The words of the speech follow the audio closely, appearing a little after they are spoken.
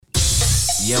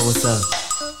Yo, what's up?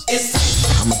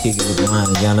 I'ma kick it with mine,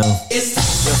 y'all know. Yo,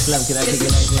 Slim, can I kick it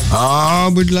like that?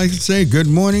 I would like to say good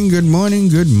morning, good morning,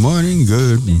 good morning,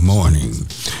 good morning.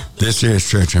 This is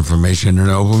Church Information in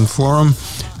Open Forum.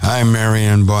 I'm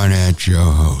Marion Barnett, your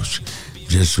host.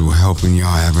 Just hoping y'all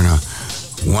having a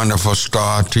wonderful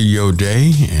start to your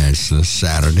day. It's a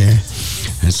Saturday,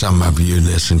 and some of you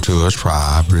listen to us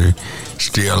probably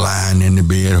still lying in the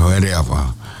bed or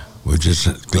whatever. We're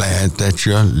just glad that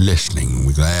you're listening.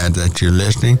 We're glad that you're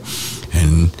listening.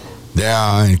 And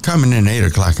coming in 8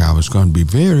 o'clock hour is going to be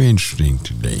very interesting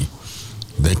today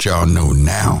that y'all know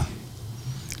now.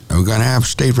 We're going to have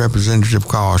State Representative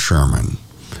Carl Sherman.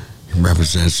 He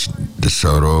represents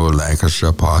DeSoto,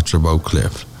 Lancaster, parts of Oak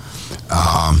Cliff.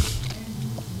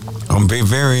 Going to be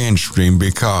very interesting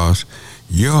because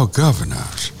y'all's governor,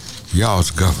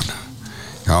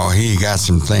 he got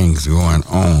some things going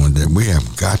on that we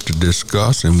have got to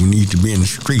discuss, and we need to be in the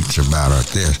streets about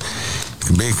this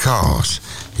because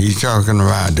he's talking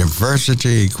about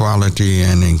diversity, equality,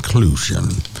 and inclusion.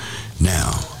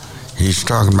 Now, he's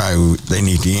talking about they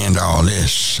need to end all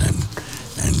this and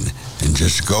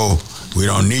just go. We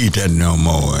don't need that no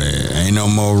more. Ain't no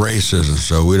more racism,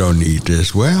 so we don't need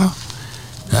this. Well,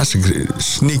 that's a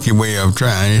sneaky way of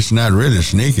trying. It's not really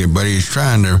sneaky, but he's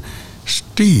trying to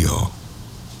steal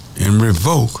and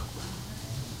revoke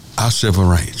our civil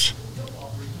rights.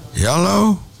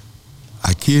 Hello?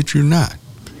 I kid you not.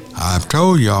 I've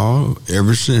told y'all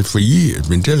ever since, for years,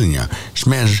 been telling y'all, this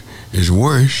man is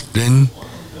worse than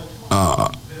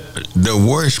the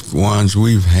worst ones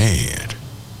we've had.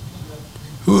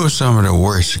 Who are some of the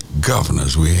worst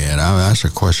governors we had? That's a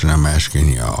question I'm asking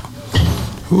y'all.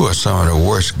 Who are some of the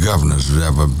worst governors who've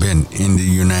ever been in the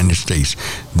United States?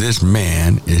 This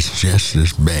man is just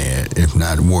as bad, if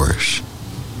not worse,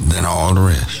 than all the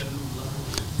rest.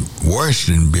 Worse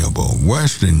than Bilbo,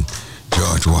 worse than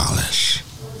George Wallace,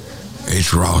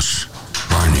 H. Ross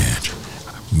Barnett,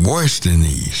 worse than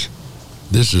these.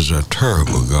 This is a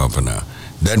terrible governor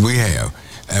that we have,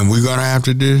 and we're going to have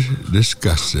to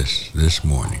discuss this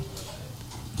morning.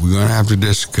 We're going to have to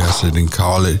discuss it and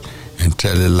call it and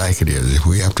tell it like it is. If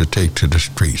we have to take to the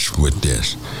streets with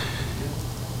this,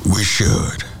 we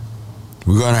should.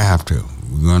 We're going to have to.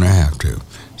 We're going to have to.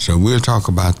 So we'll talk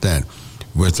about that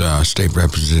with State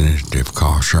Representative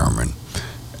Carl Sherman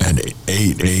at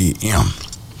 8 a.m.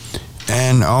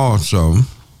 And also,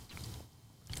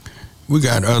 we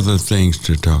got other things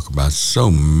to talk about. So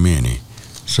many.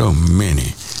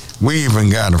 We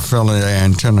even got a fella there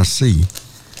in Tennessee.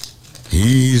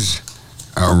 He's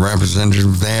a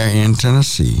representative there in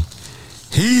Tennessee.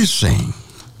 He's saying,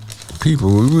 people,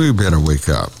 we better wake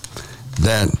up,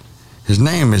 that his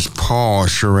name is Paul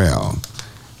Sherrill,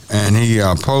 and he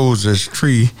opposes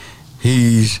he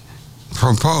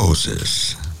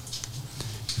proposes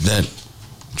that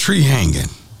tree hanging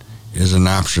is an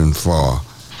option for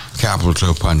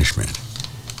capital punishment.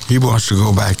 He wants to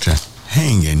go back to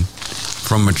hanging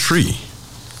from a tree.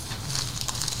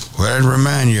 What that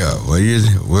remind you of?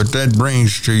 What that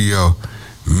brings to your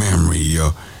memory,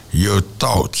 your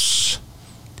thoughts,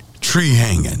 tree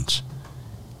hangings.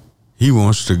 He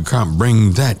wants to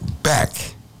bring that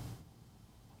back,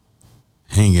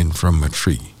 hanging from a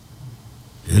tree.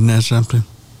 Isn't that something?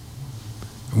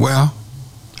 Well,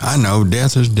 I know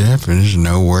death is death, and it's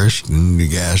no worse than the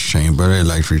gas chamber, the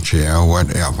electric chair, or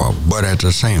whatever. But at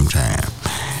the same time,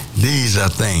 these are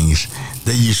things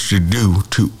they used to do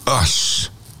to us.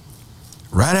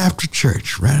 Right after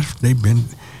church, right after they've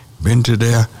been to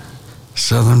their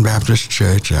Southern Baptist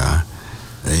church,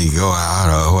 they go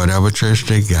out, or whatever church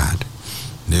they got.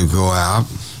 They go out,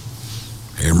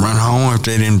 they run home if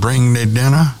they didn't bring their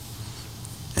dinner,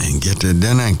 and get their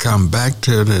dinner and come back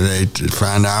to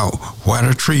find out where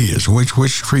the tree is, which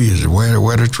tree is it,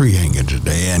 where the tree hanging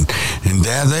today, and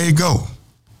there they go.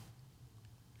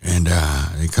 And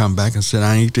they come back and sit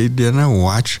down and eat their dinner,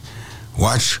 watch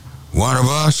one of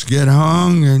us get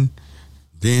hung and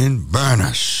then burn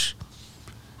us.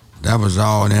 That was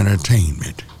all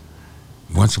entertainment.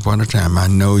 Once upon a time, I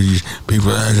know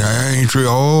people say, that ain't true.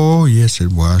 Oh, yes,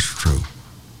 it was true.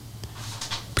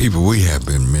 People, we have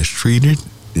been mistreated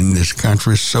in this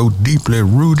country, so deeply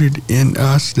rooted in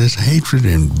us, this hatred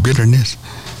and bitterness.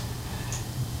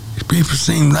 People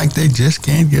seem like they just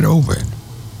can't get over it.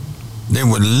 They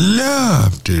would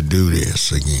love to do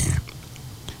this again.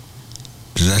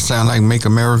 Does that sound like Make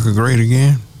America Great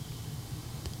Again?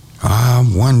 I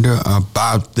wonder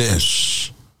about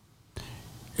this.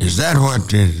 Is that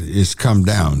what it's come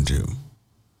down to?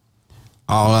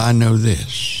 All I know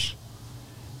this.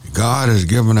 God has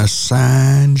given us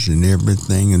signs and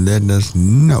everything and letting us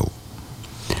know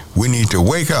we need to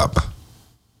wake up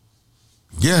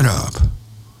get up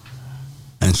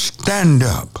and stand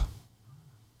up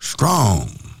strong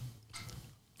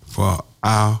for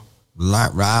our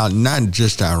not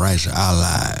just our rights, our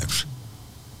lives.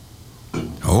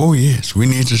 Oh, yes, we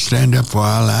need to stand up for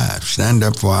our lives, stand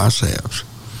up for ourselves.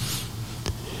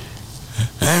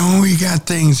 And when we got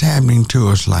things happening to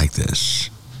us like this,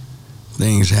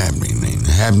 things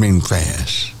happening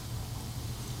fast,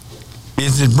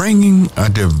 is it bringing a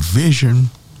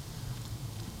division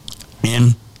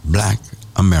in Black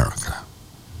America?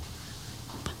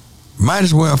 Might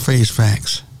as well face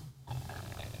facts.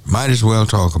 Might as well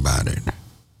talk about it.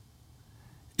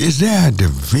 Is there a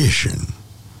division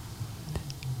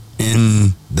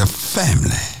in the family?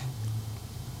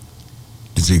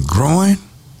 Is it growing?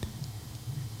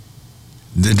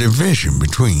 The division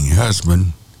between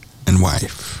husband and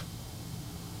wife.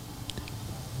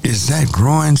 Is that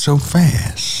growing so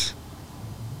fast?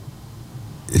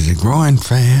 Is it growing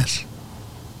fast?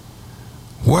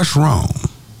 What's wrong?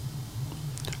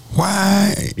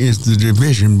 Why is the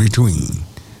division between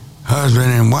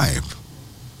husband and wife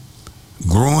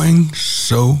growing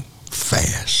so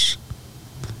fast?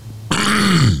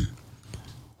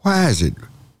 Why is it?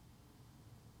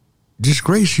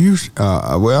 Disgrace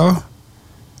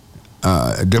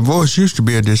divorce used to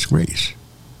be a disgrace.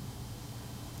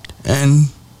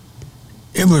 And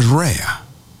it was rare.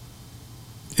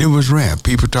 It was rare.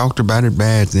 People talked about it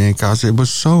bad then because it was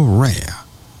so rare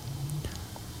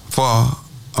for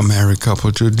a married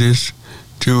couple to divorce.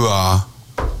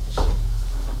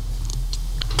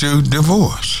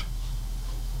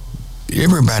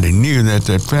 Everybody knew that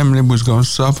the family was going to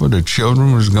suffer, the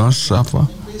children was going to suffer.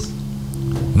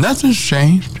 Nothing's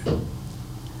changed.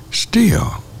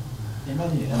 Still,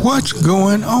 what's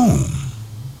going on?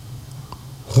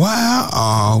 Why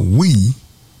are we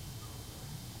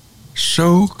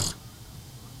so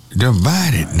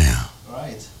divided now?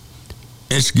 Right.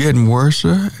 It's getting worse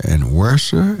and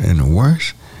worse and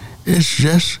worse. It's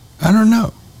just, I don't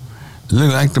know.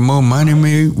 Look like the more money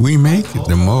we make,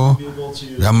 the more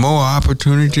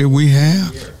opportunity we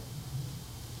have.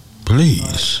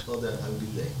 Please.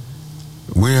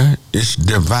 It's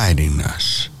dividing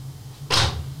us.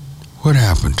 What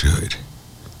happened to it?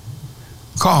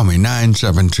 Call me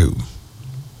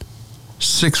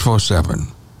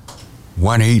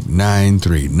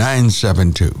 972-647-1893.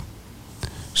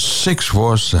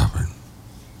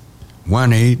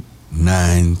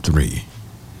 972-647-1893.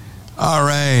 All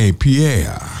right,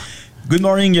 Pierre. Good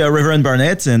morning, Reverend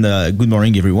Barnett, and good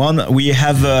morning, everyone. We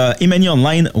have Imani on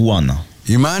line 1.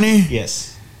 Imani? Yes.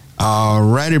 All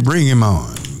righty, bring him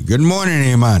on. Good morning,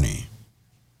 Imani.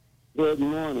 Good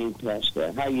morning,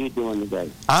 Pastor. How you doing today?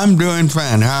 I'm doing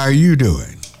fine. How are you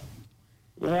doing?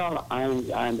 Well, I'm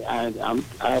as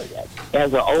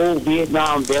an old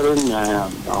Vietnam veteran,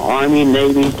 Army,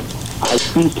 Navy, I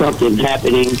see something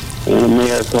happening in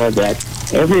America that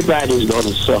everybody's going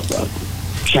to suffer.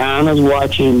 China's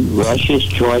watching, Russia's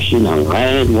watching,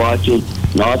 Iran's watching,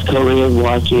 North Korea's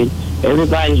watching.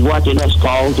 Everybody's watching us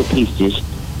fall to pieces.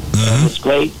 Mm-hmm. It's a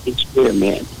great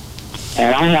experiment.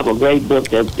 And I have a great book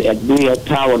that we at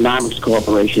Powernomics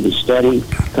Corporation is studying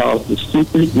called The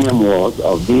Secret Memoirs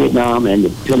of Vietnam and the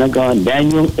Pentagon,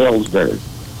 Daniel Ellsberg.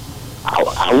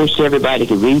 I wish everybody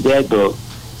could read that book,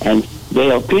 and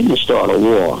they are finna to start a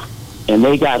war. And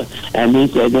they got, and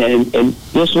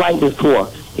just like before,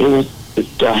 it was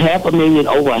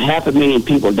over 500,000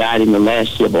 people died in the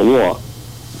last Civil War.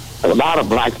 A lot of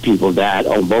black people died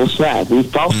on both sides. We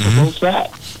fought for both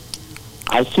sides.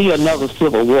 I see another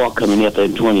civil war coming up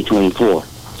in 2024.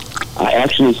 I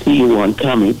actually see one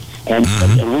coming, and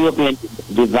we have been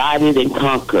divided and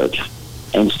conquered.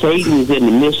 And Satan is in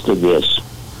the midst of this.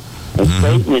 And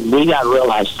Satan, we got to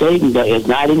realize, Satan is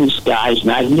not in the sky, it's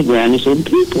not in the ground, it's in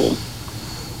people.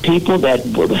 People that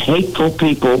were hateful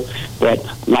people that,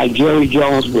 like Jerry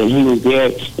Jones, when he was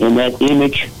there in that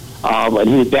image, when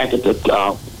he was back at the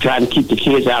trying to keep the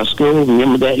kids out of school.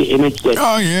 Remember that image?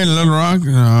 Oh yeah, Little Rock.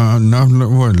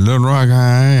 Little Rock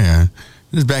High.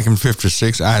 This is back in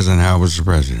 '56. Eisenhower was the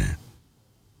president.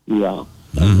 Yeah.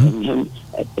 And him,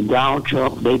 Donald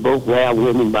Trump, they both grabbed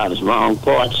women by the wrong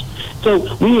parts. So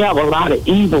we have a lot of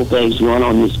evil things going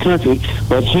on in this country.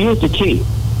 But here's the key: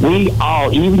 we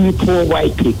all, even you poor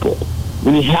white people,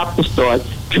 we have to start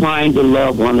trying to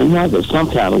love one another some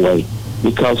kind of way,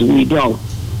 because we don't.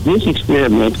 This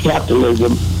experiment,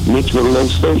 capitalism mixed with a little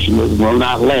socialism, will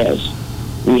not last.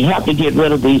 We have to get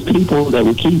rid of these people that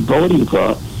we keep voting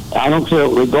for. I don't care,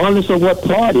 regardless of what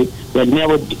party, that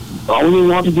never only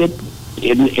want to get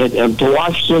to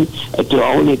Washington to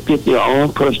only fit their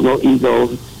own personal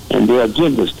egos and their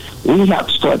agendas. We have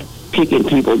to start picking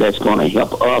people that's going to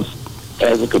help us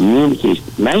as a community,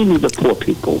 mainly the poor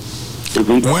people.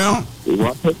 Well, we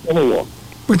want to take the war.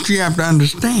 But you have to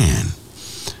understand,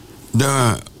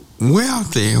 the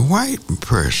wealthy white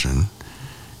person,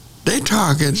 they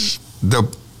target the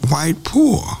white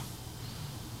poor.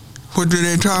 What do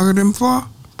they target him for?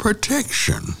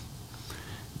 Protection.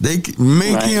 They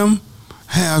make him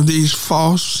have these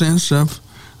false sense of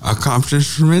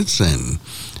accomplishments and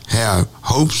have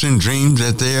hopes and dreams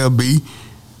that they'll be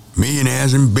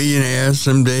millionaires and billionaires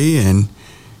someday, and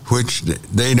which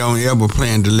they don't ever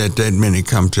plan to let that many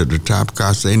come to the top,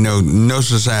 because they know no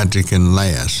society can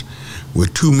last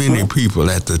with too many people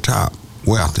at the top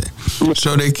wealthy.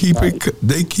 So they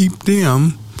keep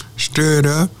them stirred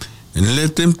up and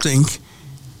let them think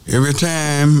every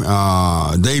time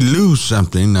they lose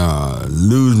something,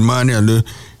 lose money, or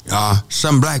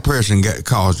some black person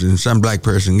caused it and some black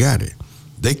person got it.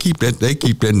 They keep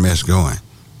that mess going.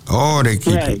 Oh, they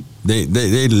keep it.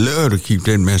 They love to keep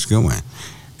that mess going.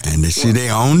 And they see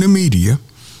they own the media,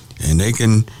 and they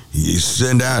can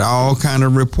send out all kind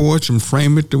of reports and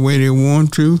frame it the way they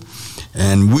want to,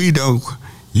 and we don't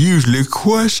usually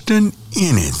question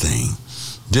anything.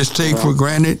 Just take for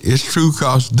granted it's true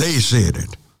because they said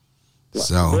it.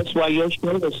 So that's why your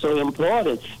show is so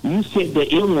important. You said the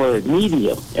N-word,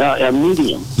 medium.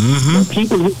 Mm-hmm.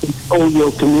 People who control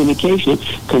your communication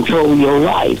control your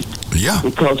life. Yeah.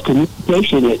 Because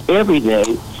communication is every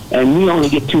day, and we only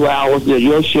get 2 hours of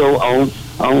your show on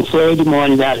Saturday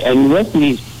morning, and the rest of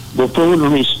these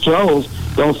buffoonery shows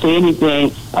don't say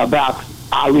anything about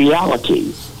our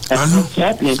reality. And what's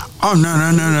happening. Oh,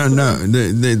 no.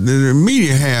 The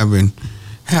media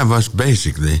have us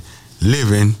basically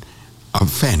living a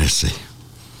fantasy.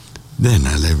 They're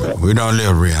not living. We don't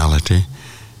live reality.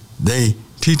 They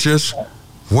teach us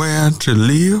where to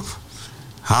live,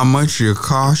 how much your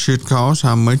car should cost,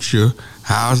 how much your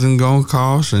housing gonna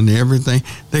cost, and everything.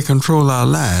 They control our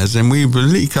lives, and we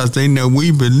believe, because they know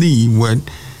we believe what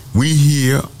we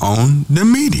hear on the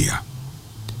media.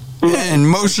 And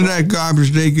most of that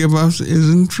garbage they give us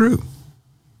isn't true.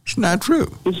 It's not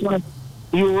true. It's not.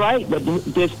 You're right, but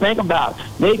just think about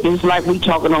it. It's like we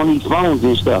talking on these phones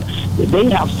and stuff. They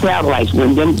have satellites.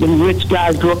 When them rich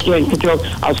guys go up there and control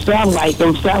a satellite,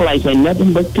 them satellites ain't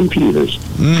nothing but computers.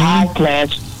 Mm-hmm.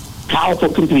 High-class, powerful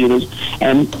computers.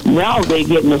 And now they're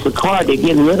getting us a car. They're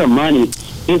getting rid of money.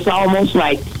 It's almost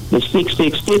like the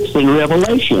 666 in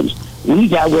Revelations. We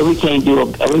got where we can't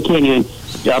even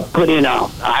put in an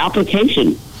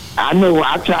application. I know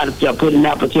I tried to put in an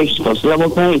application for several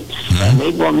things, and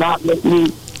they will not let me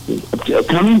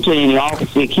come into any office.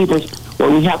 They keep us,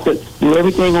 well, we have to do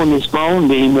everything on this phone.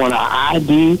 They want our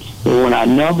ID, they want our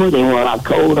number, they want our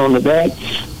code on the back.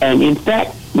 And in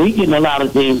fact, we getting a lot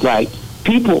of things like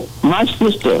people, my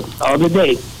sister, the other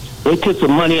day, they took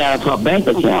some money out of her bank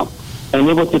account, and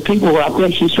it was the people who I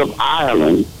think she's from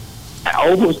Ireland,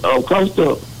 across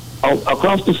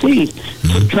the seas,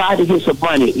 to try to get some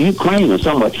money, Ukraine or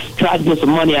somewhere, tried to get some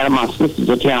money out of my sister's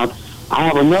account. I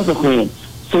have another friend.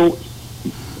 So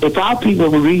if our people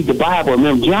would read the Bible,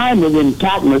 remember, John was in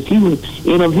Patmos, he was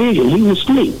in a vision, he was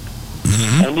asleep.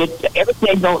 Mm-hmm. And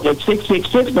everything that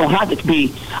 666 don't have to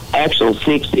be actual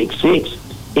 666.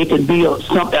 It can be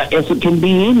it can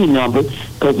be any number,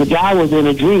 because the guy was in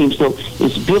a dream, so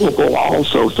it's biblical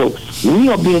also. So we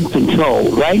are being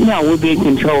controlled. Right now, we're being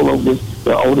controlled over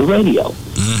the radio.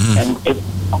 Mm-hmm. And the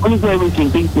only way we can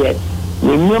beat that,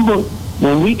 remember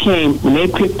when they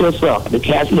picked us up, the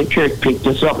Catholic Church picked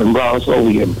us up and brought us over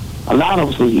here. A lot of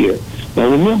us are here. Now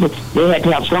remember, they had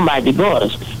to have somebody to guard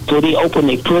us, so they opened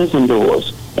their prison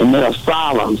doors and their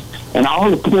asylums, and all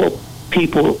the poor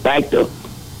people, like the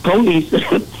police,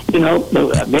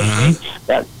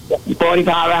 45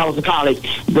 hours of college,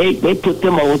 they put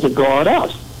them over to guard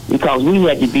us, because we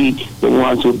had to be the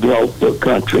ones who built the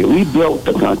country. We built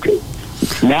the country.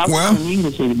 Now they don't need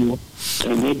us anymore,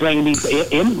 and they bring these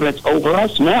immigrants over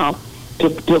us now to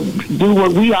do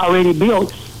what we already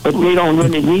built, but they don't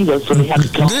really need us, so they have to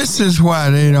come. This is why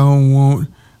they don't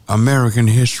want American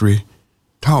history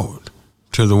taught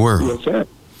to the world. Yes, sir.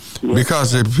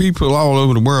 Because if people all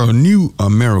over the world knew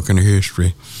American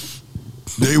history,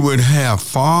 they would have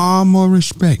far more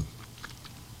respect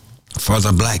for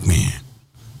the black man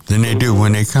than they do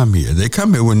when they come here. They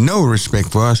come here with no respect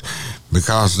for us,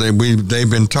 because they've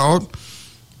been taught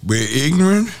we're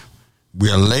ignorant,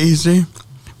 we're lazy,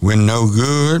 we're no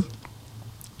good,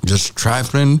 just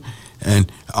trifling,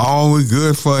 and all we're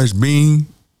good for is being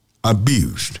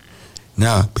abused.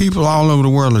 Now, people all over the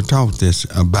world are taught this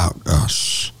about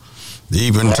us. They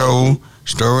even told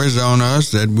stories on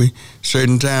us that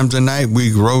certain times of night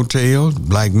we grow tails,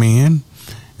 black men,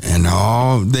 and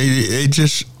they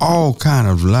just all kind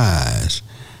of lies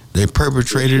they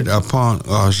perpetrated upon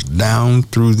us down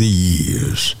through the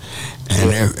years.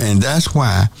 And that's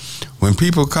why when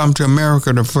people come to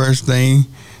America, the first thing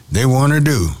they want to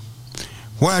do,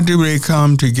 why do they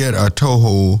come? To get a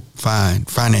toehold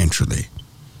financially.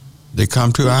 They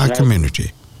come to our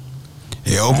community.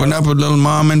 They open up a little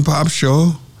mom and pop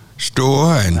store,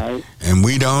 and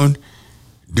we don't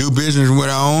do business with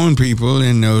our own people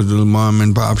in those little mom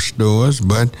and pop stores,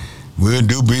 but we'll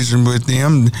do business with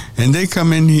them, and they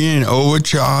come in here and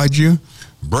overcharge you,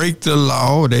 break the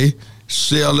law. They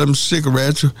sell them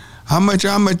cigarettes. How much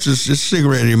is this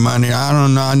cigarette money? I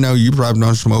don't know. I know you probably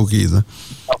don't smoke either.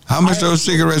 How much those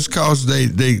cigarettes cost? They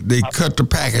cut the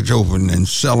package open and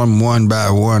sell them one by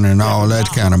one and all that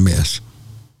kind of mess.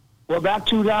 Well, about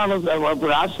 $2.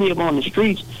 When I see them on the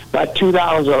streets, about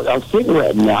 $2 a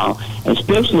cigarette now,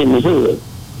 especially in the hood.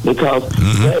 Because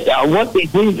what they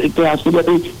do,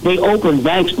 they open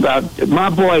banks. My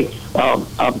boy,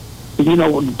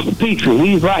 Petrie,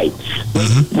 he's right.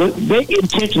 They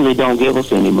intentionally don't give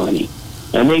us any money.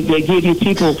 And they give you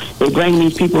people, they bring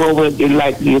these people over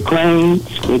like Ukraine,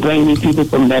 they bring these people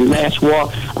from that last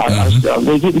war,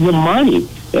 they give them money.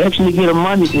 They actually get them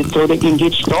money so they can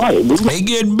get started. They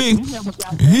get big.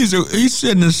 He's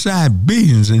setting aside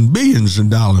billions and billions of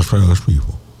dollars for those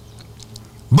people.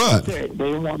 But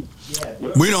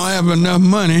we don't have enough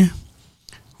money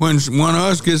when one of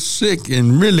us gets sick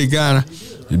and really are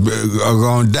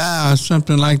going to die or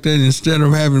something like that. Instead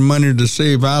of having money to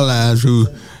save our lives who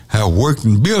have worked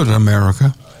and built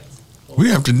America, we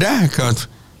have to die because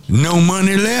no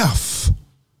money left.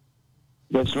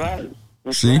 That's right.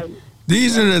 See,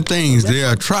 these are the things,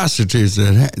 the atrocities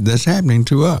that's happening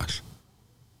to us.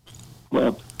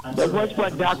 Well, but what's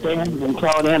what Dr. Anderson,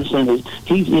 Claude Anderson, is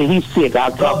he's sick. I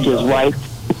talked to his wife.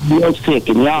 He's sick,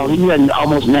 and y'all, he wasn't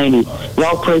almost 90.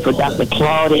 Y'all pray for Dr.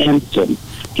 Claude Anderson.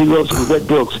 He wrote some good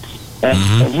books,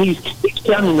 and he's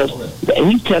telling us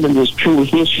true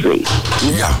history.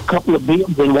 Yeah. A couple of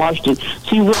bills in Washington.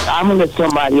 See, I'm gonna let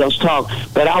somebody else talk,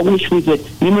 but I wish we could.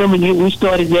 You remember we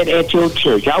started that at your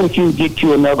church. I wish you would get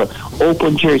you another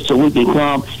open church so we could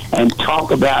come and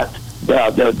talk about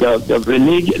the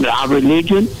religion, our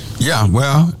religion. Yeah,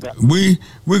 well, we're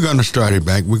going to start it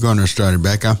back.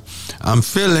 I'm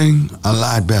feeling a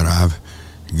lot better.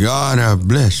 God have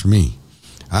blessed me.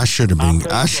 I should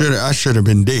have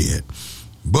been dead,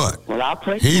 but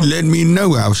He let me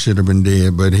know I should have been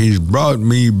dead. But He's brought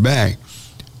me back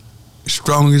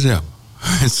strong as ever.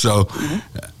 So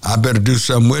I better do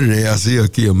something with it, else He'll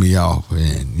kill me off.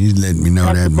 And He's letting me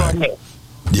know that much.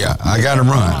 Yeah, I got to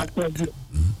run.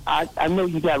 I know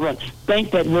you got to run. Thank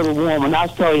that little woman. I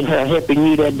saw her helping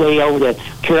you that day over at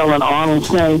Carolyn Arnold's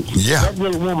thing. Yeah. That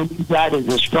little woman you got is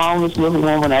the strongest little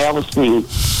woman I ever seen.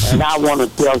 And I want to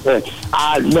tell her,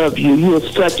 I love you. You are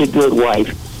such a good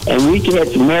wife. And we can have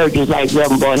some marriages like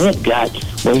Reverend Barnett got,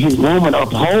 where his woman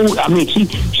she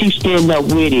stand up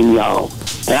with him, y'all.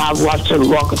 And I watched her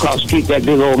walk across the street, that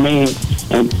big old man.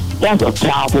 And that's a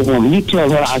powerful woman. You tell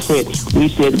her, we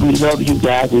said we love you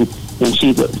guys, and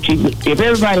she if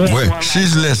everybody has one,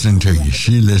 she's listening to you.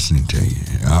 She's listening to you.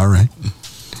 All right.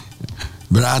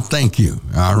 But I thank you.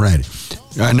 All righty.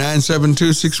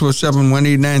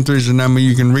 972-647-1893 is the number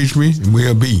you can reach me, and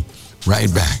we'll be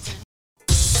right back.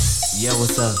 Yo,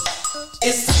 what's up?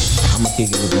 I'm gonna kick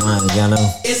it with mine, y'all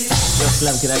know. Yo,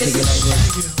 Slim, can I kick it like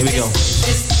this? Here we go.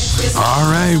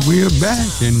 All right, we're back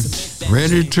and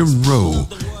ready to roll.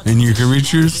 And you can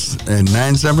reach us at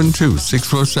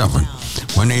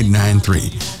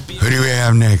 972-647-1893. Who do we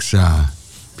have next,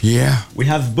 Pierre? We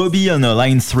have Bobby on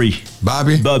line 3.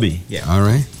 Bobby, yeah. All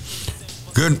right.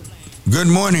 Good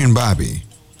morning, Bobby.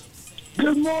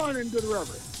 Good morning, good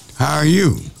Reverend. How are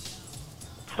you?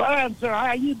 Fine, sir. How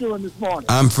are you doing this morning?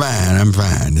 I'm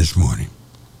fine this morning.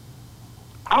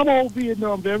 I'm old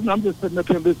Vietnam veteran. I'm just sitting up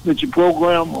here listening to your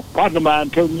program. A partner of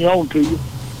mine turned me on to you.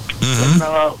 And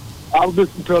I was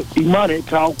listening to Imani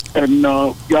talk, and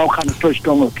y'all kind of touched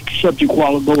on a subject a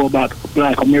while ago about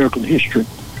Black American history.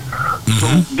 So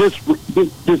this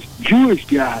Jewish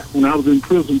guy, when I was in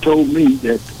prison, told me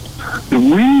that the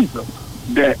reason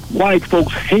that white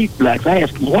folks hate blacks, I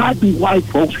asked him, why do white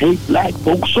folks hate black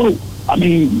folks so? I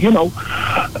mean, they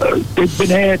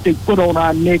put on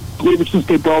our neck ever since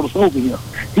they brought us over here.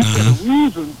 He said the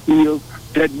reason is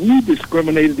that we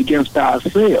discriminated against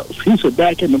ourselves. He said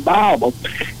back in the Bible,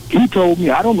 he told me,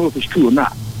 I don't know if it's true or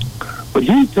not, but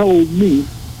he told me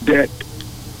that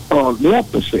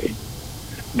leprosy,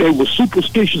 they were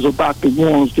superstitious about the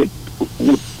ones that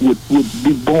would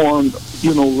be born,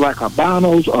 like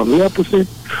albinos or leprosy.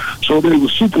 So So they were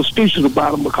superstitious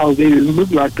about them because they didn't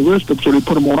look like the rest of them, so they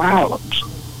put them on islands.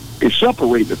 They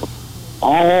separated them.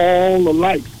 All the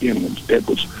light-skinned ones that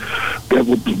was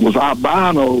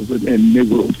albinos, and they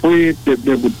were afraid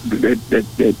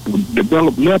that would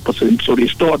develop leprosy, and so they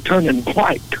started turning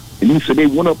white. And he said they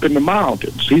went up in the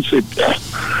mountains. He said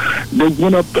they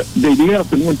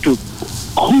left and went to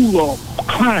cooler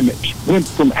climates, went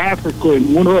from Africa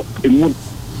and went up and went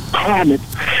climates.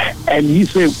 And he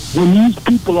said when these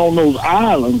people on those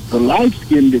islands, the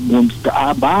light-skinned ones, the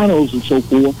albinos and so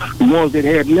forth, the ones that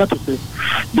had leprosy,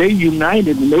 they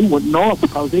united and they went north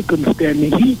because they couldn't stand the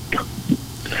heat.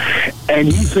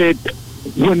 And he said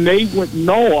when they went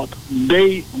north,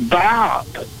 they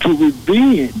vowed to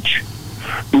revenge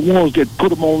the ones that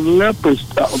put them on lepers,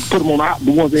 the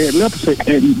ones that had leprosy,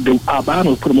 and the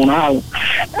albinos put them on island.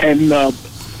 And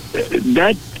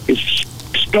that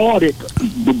started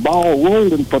the ball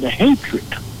rolling for the hatred.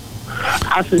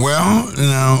 I said, well,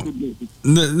 now,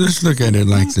 let's look at it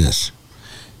like this.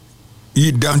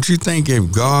 Don't you think if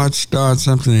God starts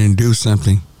something and do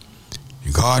something,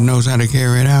 God knows how to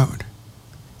carry it out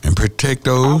and protect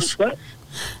those?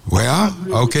 Well,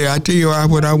 okay, I tell you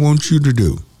what I want you to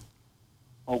do.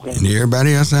 Okay. And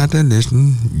everybody else out there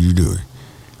listening, you do it.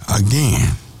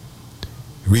 Again,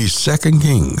 read 2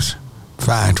 Kings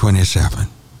 5:27.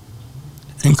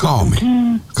 And call me.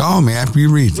 Call me after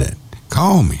you read that.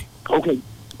 Call me. Okay.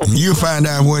 And you'll find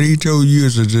out what he told you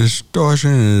is a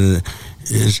distortion,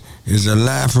 is a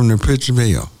lie from the pits of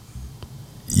hell.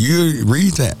 You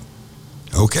read that.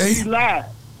 Okay? He lied.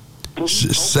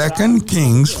 2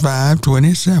 Kings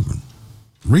 5:27.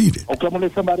 Read it. Okay, I'm going to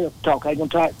let somebody else talk. I ain't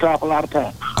going to tie up a lot of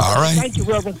time. All right. Thank you,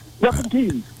 Reverend. Welcome to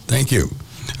you. Thank you.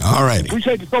 All righty.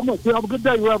 Appreciate you so much. You have a good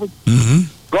day, Reverend. Mm-hmm.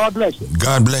 God bless you.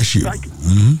 God bless you. Thank you.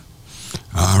 Mm-hmm.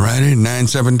 All righty.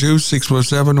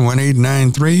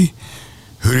 972-647-1893.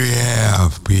 Who do you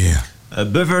have, Pierre?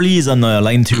 Beverly is on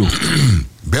line 2.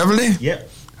 Beverly? Yeah.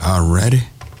 All righty.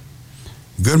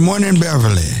 Good morning,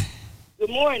 Beverly. Good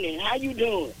morning. How you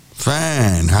doing?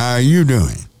 Fine. How are you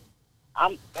doing?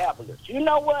 I'm fabulous. You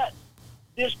know what?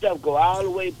 This stuff go all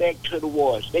the way back to the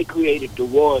wars. They created the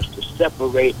wars to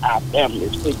separate our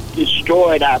families. It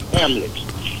destroyed our families.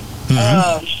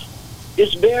 Mm-hmm.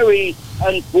 It's very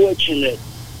unfortunate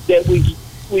that we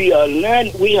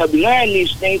have learned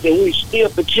these things and we're still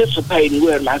participating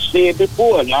with them. I said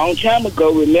before, a long time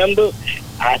ago, remember,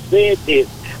 I said this.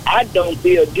 I don't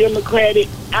feel Democratic.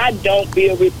 I don't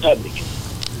feel Republican.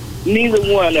 Neither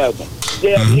one of them.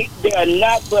 They are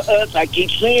not for us. I keep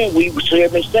saying we were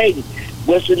serving Satan.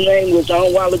 What's his name was on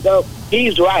a while ago?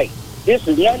 He's right. This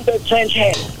is nothing but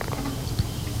transhumanism.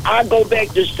 I go back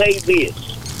to say this.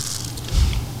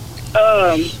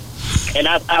 And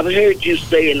I've heard you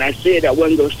say, and I said I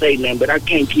wasn't going to say nothing, but I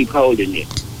can't keep holding it.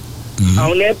 Mm-hmm.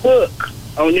 On that book,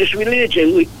 on this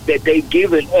religion that they've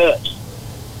given us,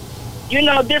 you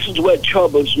know, this is what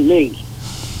troubles me.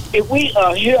 If we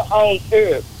are here on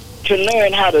earth to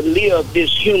learn how to live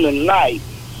this human life,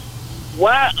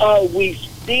 why are we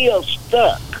still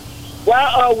stuck? Why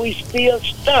are we still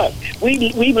stuck?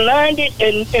 We've learned it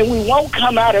and we won't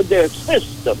come out of their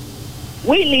system.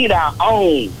 We need our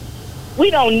own. We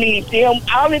don't need them.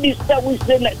 All of this stuff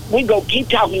we go keep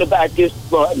talking about this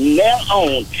from now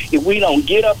on if we don't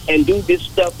get up and do this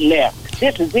stuff now.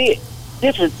 This is it.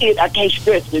 This is it. I can't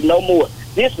stress it no more.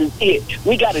 This is it.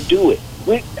 We got to do it.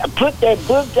 We put that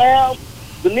book down,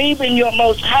 believe in your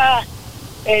Most High,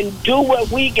 and do what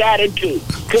we got to do.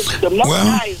 Because the Most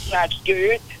High is not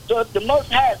scared. So if the Most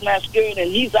High is not scared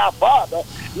and He's our Father,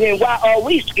 then why are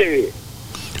we scared?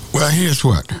 Well, here's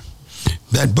what.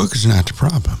 That book is not the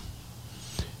problem.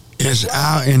 It's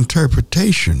our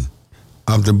interpretation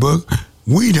of the book.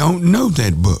 We don't know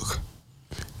that book.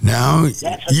 Now,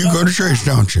 you go to church,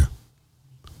 don't you?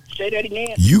 Say that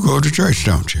again. You go to church,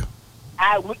 don't you?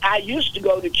 I used to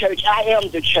go to church. I am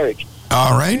the church.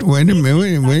 All right. Wait a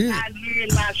minute. I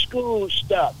learned my school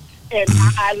stuff, and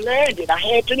I learned it. I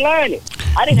had to learn it.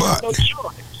 I didn't have no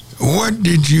choice. What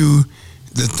did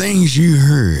the things you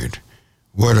heard,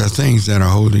 what are things that are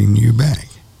holding you back?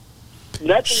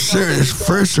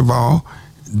 First of all,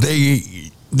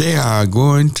 they are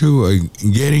going to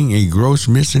getting a gross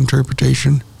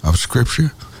misinterpretation of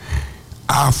Scripture.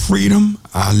 Our freedom,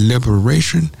 our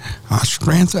liberation, our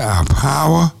strength, our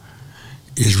power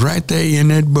is right there in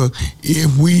that book.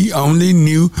 If we only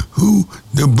knew who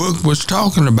the book was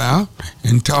talking about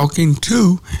and talking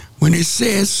to when it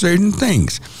says certain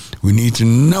things. We need to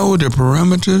know the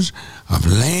parameters of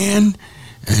land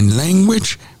and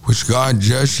language, which God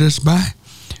judged us by.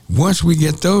 Once we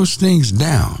get those things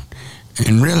down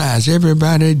and realize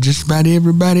just about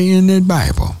everybody in that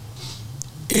Bible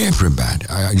everybody,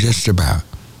 just about,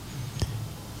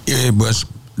 it was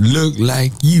looked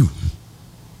like you.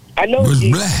 I know was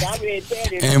Jesus. black. I read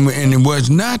that And it was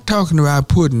not talking about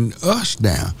putting us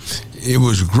down. It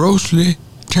was grossly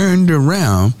turned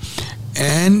around,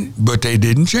 but they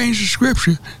didn't change the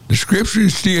scripture. The scripture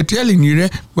is still telling you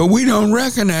that, but we don't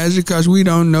recognize it because we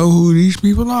don't know who these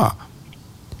people are.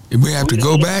 If we have to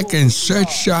go back and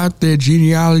search out their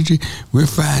genealogy, we'll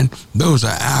find those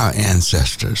are our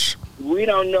ancestors. We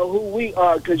don't know who we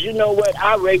are, because you know what?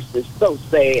 Our race is so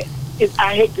sad.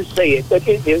 I hate to say it, but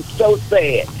it is so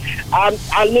sad. I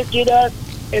look it up,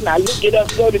 and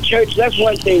go to church. That's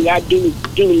one thing I do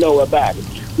know about it.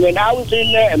 When I was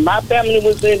in there and my family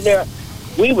was in there,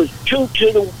 we was true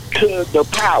to the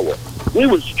power. We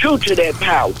was true to that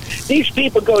power. These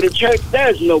people go to church,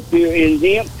 there's no fear in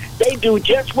them. They do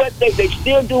just what they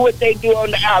still do what they do on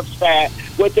the outside,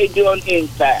 what they do on the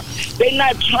inside. They're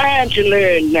not trying to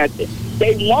learn nothing.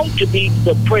 They want to be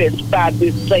suppressed by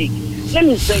this Satan. Let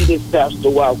me say this, Pastor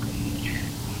Walker.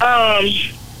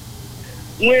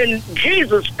 When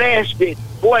Jesus fasted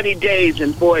 40 days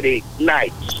and 40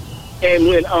 nights and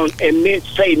went on and met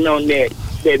Satan on that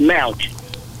mountain,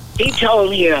 he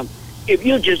told him, if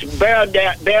you just bow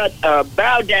down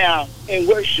and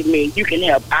worship me, you can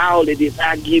have all of this.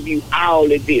 I give you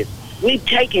all of this. We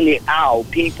taking it all,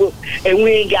 people, and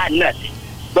we ain't got nothing.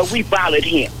 But we followed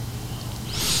him.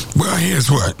 Well, here's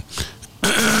what.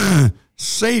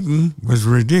 Satan was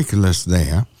ridiculous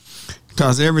there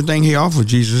because everything he offered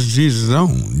Jesus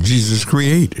owned. Jesus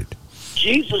created.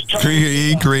 Jesus told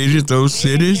he created those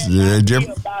cities.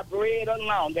 By bread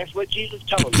alone. That's what Jesus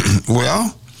told him.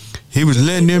 Well, he was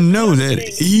letting them know that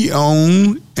he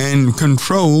owned and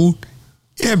controlled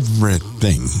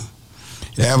everything.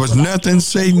 There was nothing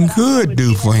Satan could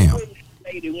do for him.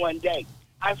 One day,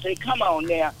 I said, come on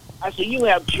now. I said, you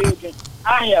have children.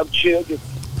 I have children.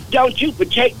 Don't you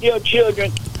protect your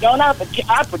children? Don't I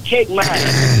protect mine?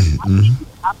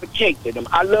 I protected them.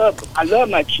 I love them. I love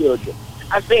my children.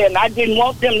 I said, and I didn't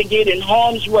want them to get in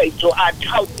harm's way, so I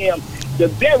taught them the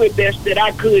very best that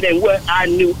I could and what I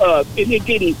knew of. And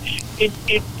it's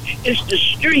the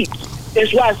streets.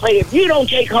 That's why I say, if you don't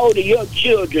take hold of your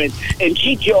children and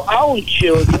teach your own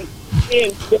children,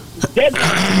 then that's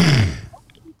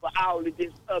for all of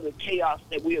this other chaos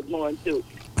that we are going through.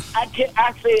 I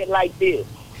say it like this.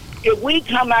 If we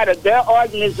come out of their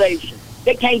organization,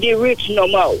 they can't get rich no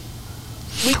more.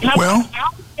 We come out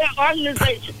of their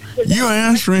organization. You're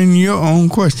answering your own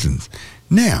questions.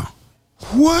 Now,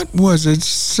 what was it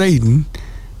Satan,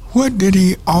 what did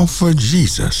he offer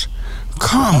Jesus?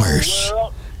 Commerce.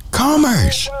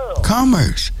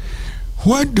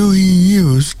 What do he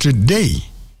use today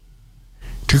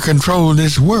to control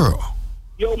this world?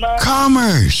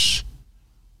 Commerce.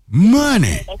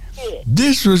 Money.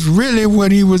 This was really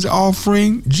what he was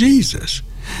offering Jesus.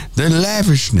 The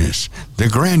lavishness, the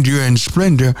grandeur and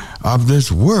splendor of this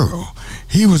world.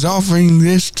 He was offering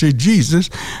this to Jesus,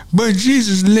 but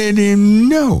Jesus let him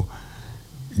know.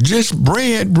 Just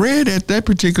bread at that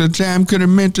particular time could have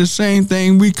meant the same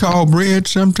thing we call bread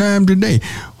sometime today.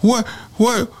 What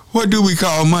do we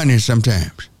call money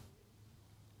sometimes?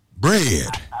 Bread.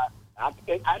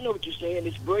 I know what you're saying.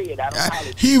 It's bread.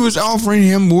 He was offering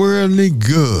him worldly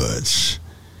goods.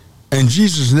 And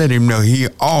Jesus let him know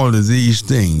all of these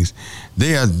things,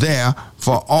 they are there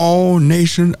for all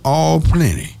nations, all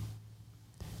plenty.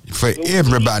 For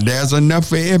everybody. There's enough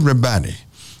for everybody.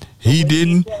 He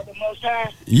didn't. The Most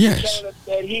High, yes. He told us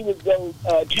that he was going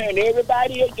to turn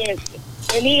everybody against him.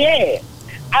 And he had.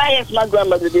 I asked my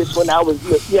grandmother this when I was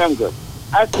younger.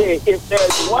 I said, if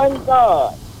there's one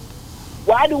God,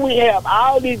 why do we have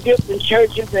all these different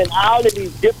churches and all of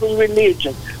these different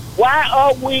religions? Why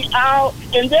are we all,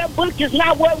 and their book is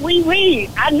not what we read.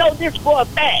 I know this for a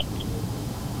fact.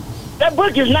 That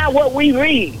book is not what we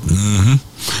read.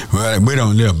 Mm-hmm. Well, we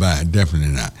don't live by it,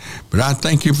 definitely not. But I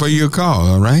thank you for your call,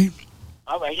 all right?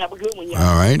 All right, have a good one, y'all.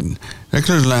 All right. Next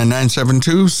is line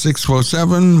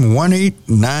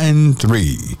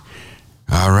 972-647-1893.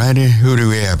 All righty, who do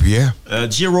we have here?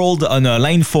 Gerald on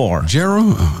line 4.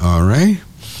 Gerald, all right.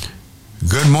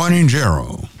 Good morning,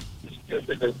 Gerald.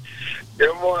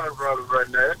 Good morning, Brother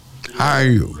Burnett. How are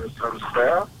you?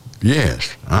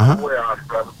 Yes. Well,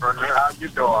 Brother Burnett, how you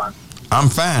doing? I'm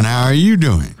fine. How are you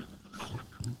doing?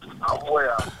 I'm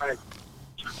well, thank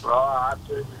you. Well, I'll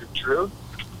tell you the truth.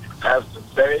 As to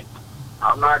say,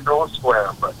 I'm not going to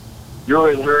swear, but you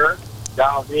and her,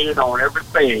 y'all hit on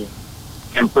everything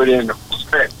and put in the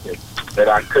perspective that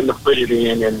I couldn't have put it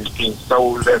in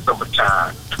so less of a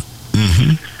time.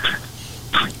 Mm-hmm.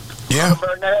 Yeah.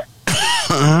 Brother Burnett,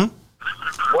 uh-huh.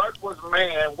 what was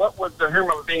man, what was the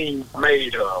human being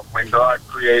made of when God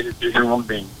created the human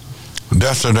being?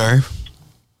 Dust of the earth.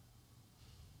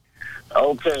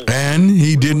 Okay. And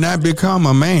he did not become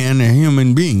a man, a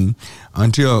human being,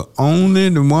 until only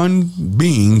the one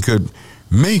being could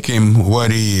make him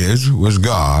what he is, was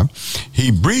God.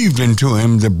 He breathed into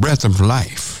him the breath of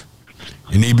life,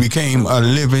 and he became a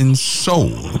living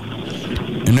soul.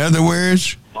 In other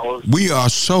words, we are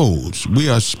souls. We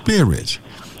are spirits.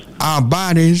 Our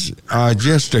bodies are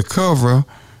just a cover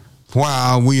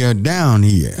while we are down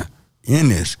here in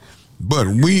this. But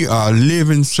we are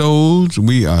living souls.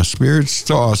 We are spirits.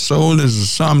 So our soul is the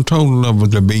sum total of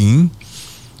the being,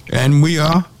 and we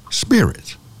are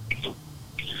spirits.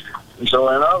 So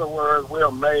in other words, we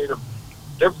are made of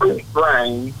different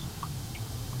grains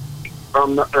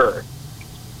from the earth.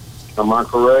 Am I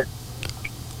correct?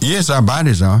 Yes, our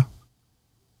bodies are.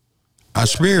 Our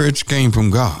spirits came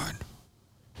from God.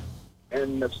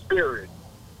 And the spirit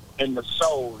and the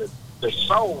soul is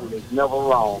never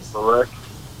wrong, correct?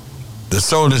 The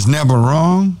soul is never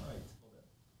wrong?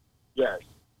 Yes.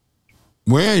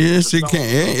 Well, yes, it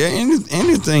can.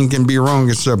 Anything can be wrong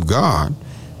except God.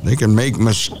 They can make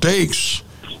mistakes,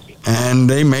 and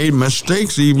they made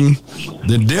mistakes. Even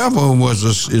the devil is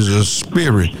a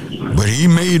spirit, but he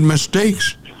made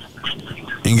mistakes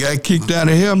and got kicked out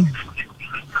of heaven.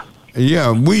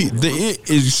 Yeah,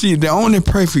 you see, the only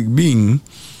perfect being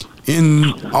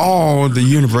in all the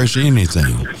universe,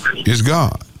 anything, is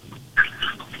God.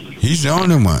 He's the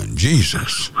only one,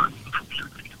 Jesus,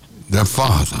 the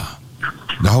Father,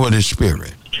 the Holy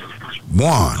Spirit.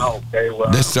 One. Okay,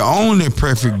 well. That's the only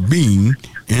perfect being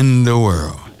in the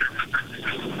world.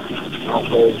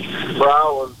 Okay.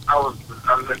 Well, I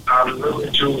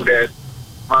alluded to that.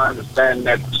 My understanding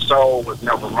that the soul was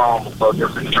never wrong because it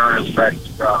returns back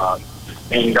to God,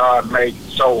 and God made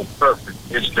the soul perfect.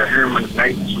 It's the human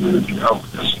nature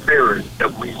of the spirit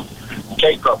that we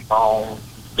take up on,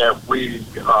 that we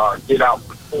get out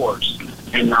the force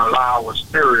and allow our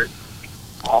spirit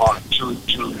to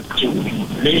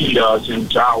lead us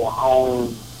into our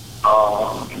own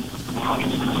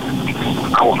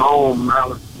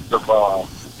malice of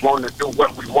wanting to do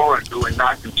what we want to do and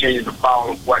not continue to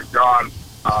follow what God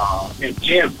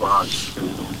intends for us to do.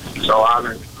 So I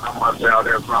myself,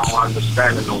 there's no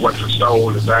understanding of what the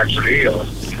soul is actually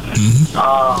is.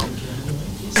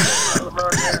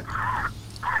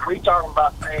 We talking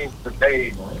about things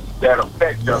today that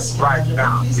affect us right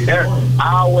now. See, I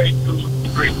always do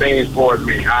 3 things for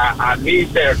me. I need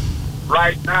that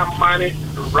right now money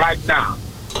right now.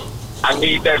 I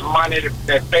need that money,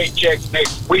 that paycheck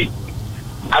next week.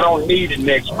 I don't need it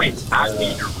next week. I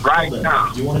need it right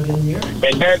now.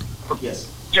 And that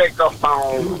check up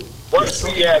on what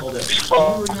we as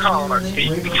people call us. We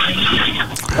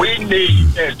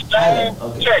need that same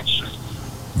protection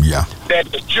that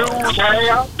the Jews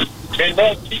have, and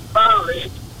that finally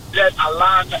that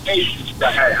allowing the Asians to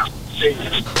have. See,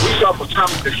 we gonna become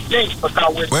distinct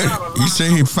because we're not. You say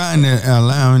he finally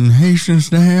allowing Haitians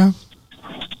to have?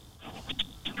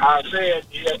 I said,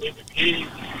 he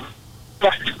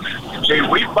see,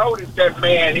 we voted that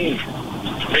man in,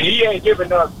 and he ain't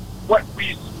giving us what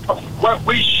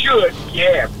we should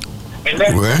have. And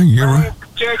that's you're right.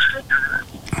 Protection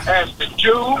as the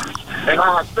Jews, and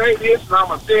I'll say this, and I'm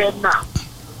going to say it now.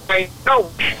 Ain't no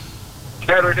man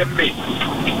better than me.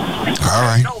 All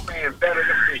right. No man better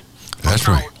than me. That's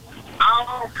right. I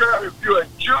don't care if you're a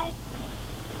Jew,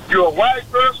 you're a white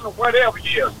person, or whatever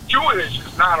you are. Jewish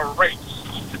is not a race.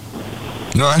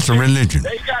 No, that's a religion.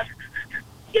 They got,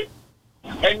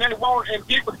 and they won't, and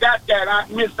people got that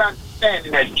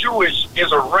misunderstanding that Jewish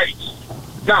is a race.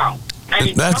 No.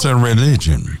 That's a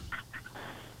religion.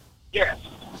 Yes.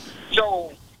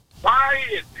 So why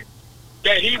is it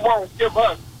that he won't give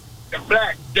us the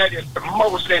black that is the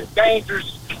most endangered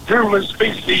human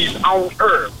species on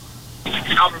earth?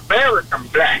 American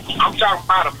black. I'm talking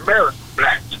about American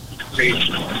black. See?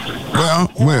 Well,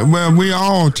 we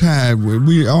all tied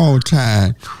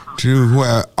to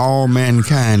where all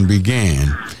mankind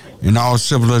began and all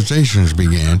civilizations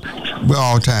began. We're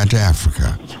all tied to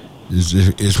Africa.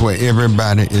 It's where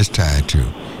everybody is tied to.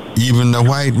 Even the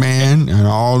white man and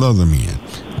all other men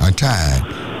are tied.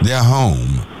 Their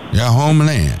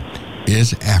homeland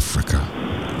is Africa.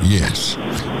 Yes.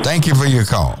 Thank you for your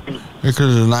call. Here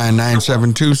goes the line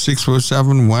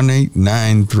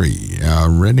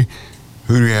 972-647-1893. Ready?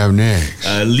 Who do you have next?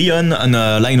 Leon on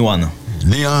line 1.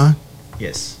 Leon?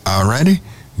 Yes. All righty.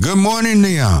 Good morning,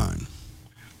 Leon.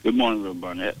 Good morning, Reverend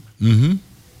Barnett. Mm-hmm.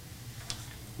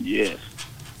 Yes.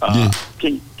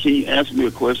 Can you answer me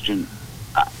a question?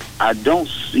 I don't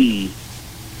hear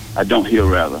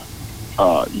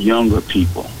younger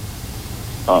people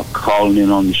calling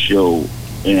in on the show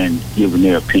and giving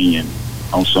their opinion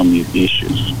on some of these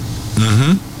issues.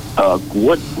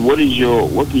 What do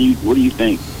you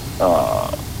think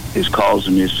is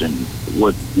causing this, and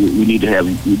what we need to have?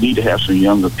 We need to have some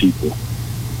younger people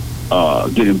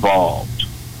get involved.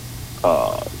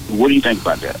 What do you think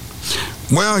about that?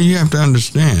 Well, you have to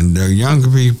understand, the younger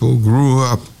people grew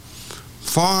up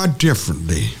far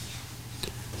differently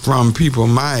from people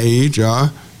my age,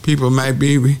 or people might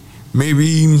be maybe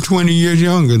even 20 years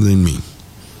younger than me.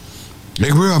 They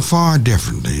grew up far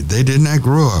differently. They did not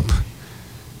grow up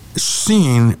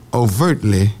seeing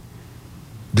overtly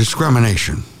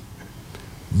discrimination.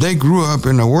 They grew up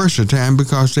in a worse time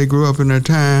because they grew up in a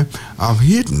time of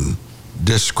hidden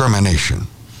discrimination.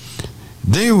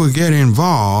 They would get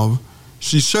involved.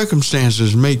 See,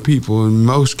 circumstances make people, in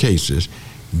most cases,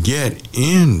 get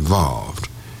involved.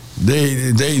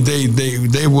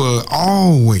 They will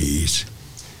always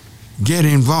get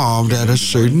involved at a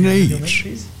certain age.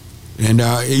 And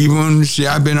even, see,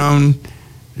 I've been on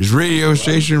this radio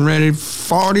station ready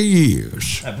 40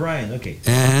 years. Brian, okay.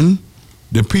 And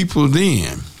the people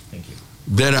then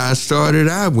that I started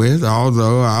out with,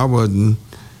 although I was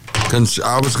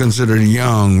considered a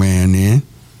young man then,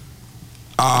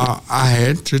 I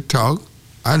had to talk.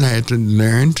 I had to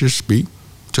learn to speak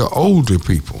to older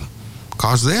people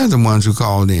because they're the ones who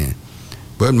called in.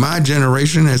 But my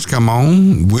generation has come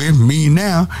on with me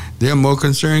now. They're more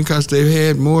concerned because they've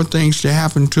had more things to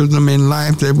happen to them in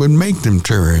life that would make them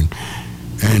turn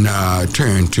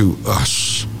to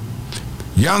us.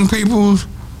 Young people,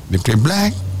 if they're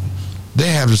black, they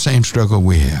have the same struggle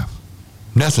we have.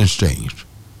 Nothing's changed.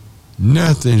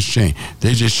 Nothing's changed.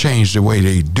 They just changed the way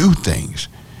they do things.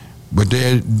 But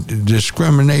their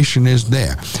discrimination is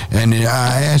there. And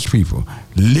I ask people,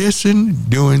 listen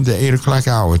during the 8 o'clock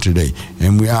hour today,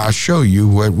 and I'll show you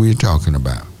what we're talking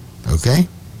about. Okay?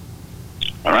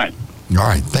 All right. All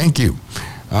right. Thank you.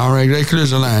 All right. That clears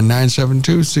the line,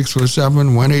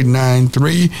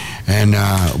 972-647-1893. And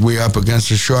we're up against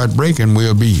a short break, and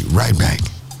we'll be right back.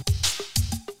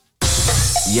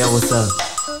 Yo, what's up?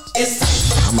 I'm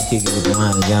gonna kick it with the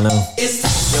line, y'all know. Yo,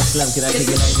 Slim, can I kick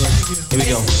it like that? Here we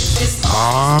go.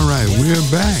 All right, we're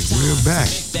back.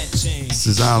 This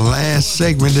is our last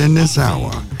segment in this hour.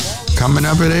 Coming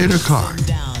up at 8 o'clock,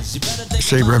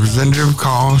 State Representative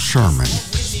Carl Sherman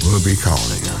will be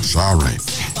calling us. All right,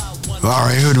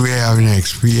 who do we have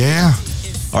next, Pierre?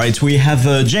 All right, we have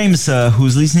James,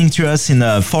 who's listening to us in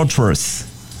Fort Worth.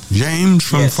 James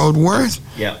from Fort Worth?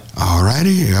 Yeah. All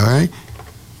righty, all right.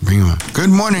 Bring him on.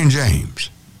 Good morning, James.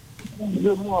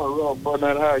 Good morning, Rob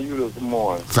Barnett. How are you this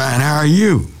morning? Fine. How are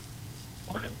you?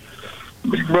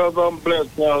 Brother, I'm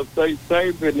blessed. Y'all stay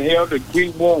safe and healthy.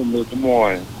 Keep warm this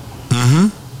morning.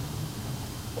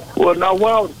 Well, now,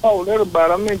 what I was told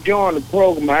everybody, I'm enjoying the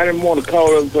program. I didn't want to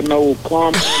call them for no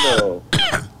comment or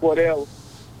whatever.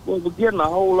 Well, we're getting a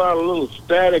whole lot of little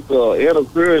static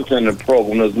interference in the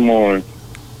program this morning.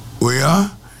 We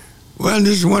are? Well,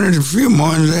 this is one of the few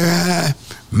mornings that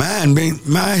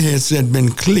my headset been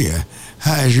clear.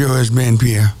 How has yours been,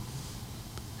 Pierre?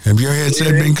 Have your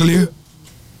headset been clear?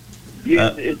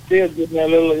 Yeah, it's still getting a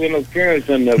little interference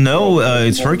in the No,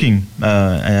 it's working.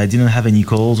 I didn't have any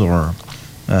calls or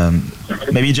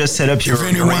maybe just set up your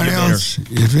radio better.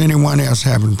 If anyone else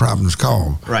having problems,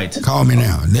 call. Right. Call me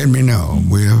now. Let me know.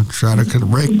 We'll try to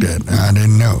correct that. I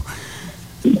didn't know.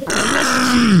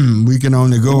 We can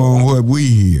only go on what we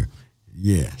hear.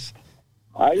 Yes.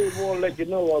 I just want to let you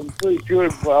know, I'm pretty sure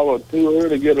if I was too early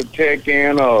to get a check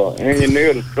in or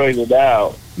engineer to straighten it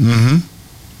out.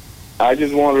 I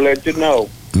just want to let you know.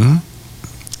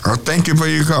 Oh, thank you for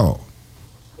your call.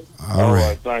 All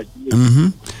right. Thank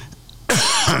you.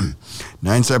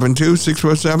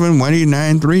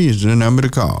 972-647-1893 is the number to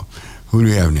call. Who do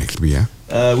we have next, Bia?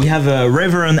 We have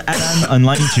Reverend Alan on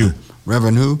line 2.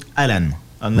 Reverend who? Alan.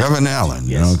 Reverend Alan,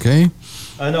 yes. Okay.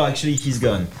 No, actually, he's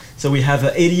gone. So we have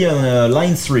Eddie on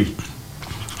line 3.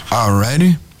 All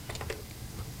righty.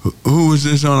 Who was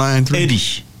this on line 3?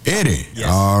 Eddie. Yes.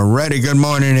 All righty. Good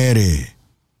morning, Eddie.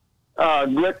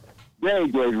 Good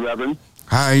day, Reverend.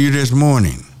 How are you this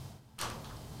morning?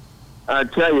 I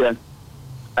tell you,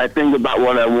 I think about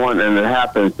what I want and it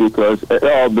happens because it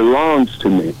all belongs to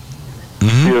me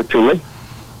spiritually.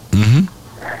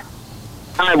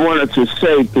 I wanted to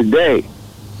say today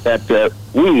that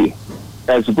we,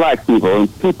 as black people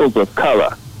and peoples of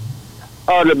color,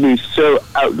 ought to be so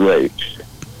outraged.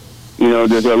 You know,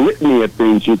 there's a litany of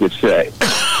things you could say.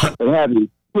 They're having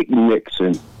picnics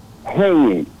and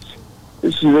hangings.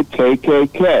 This is the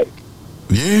KKK.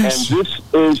 Yes. And this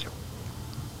is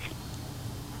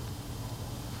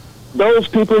those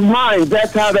people's minds.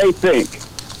 That's how they think.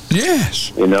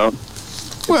 Yes. You know.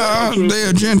 Well, they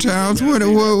are Gentiles.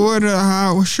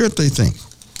 How should they think?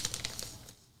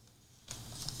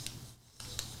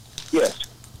 Yes.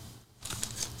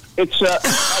 It's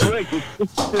outrageous.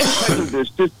 This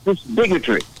prejudice, this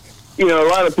bigotry. You know, a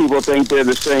lot of people think they're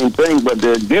the same thing, but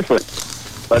they're different.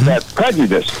 But that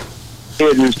prejudice,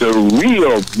 it is the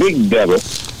real big devil.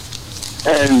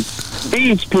 And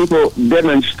these people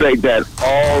demonstrate that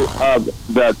all of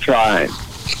the time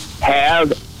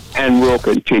have and will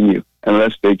continue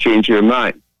unless they change their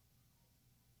mind.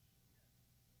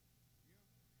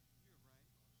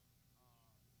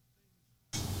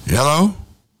 Hello?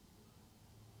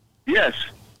 Yes.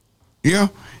 Yeah,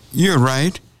 you're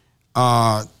right.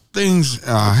 Things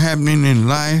are happening in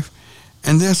life,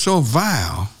 and they're so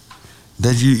vile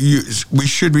that we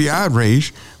should be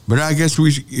outraged. But I guess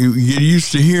you get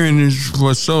used to hearing this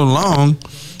for so long,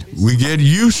 we get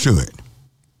used to it.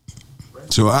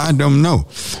 So I don't know,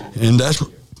 and that's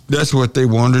what they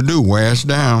want to do: wear us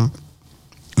down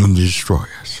and destroy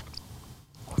us.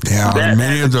 There are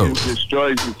many of those. It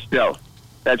destroys itself.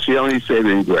 That's the only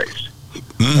saving grace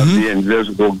of the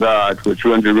invisible God, which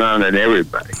runs around in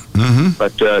everybody.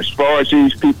 But as far as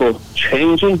these people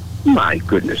changing, my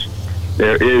goodness,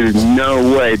 there is no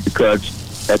way, because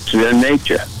that's their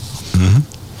nature.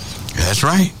 That's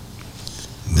right.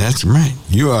 That's right.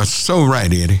 You are so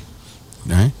right, Eddie.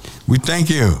 All right. We thank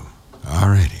you. All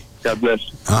righty. God bless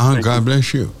you. God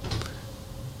bless you.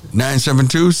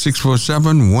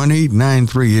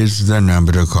 972-647-1893 is the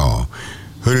number to call.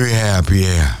 Who do we have,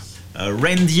 Pierre?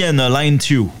 Randy on line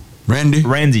 2. Randy?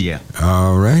 Randy, yeah.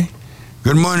 All right.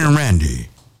 Good morning, Randy.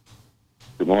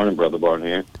 Good morning, Brother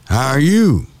Barnett. How are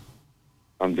you?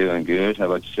 I'm doing good. How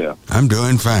about yourself? I'm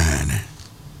doing fine.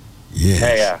 Yes.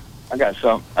 Hey, I got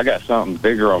something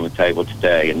bigger on the table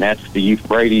today, and that's the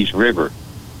Euphrates River.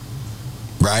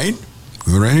 Right.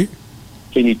 All right.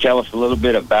 Can you tell us a little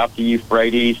bit about the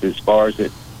Euphrates as far as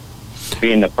it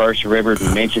being the first river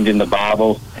mentioned in the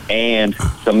Bible, and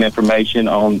some information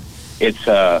on its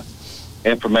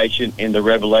information in the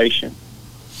Revelation?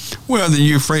 Well, the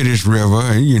Euphrates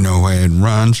River, you know where it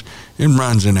runs. It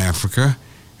runs in Africa,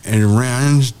 and it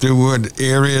runs through what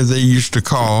area they used to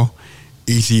call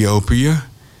Ethiopia,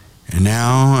 and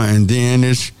then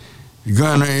it's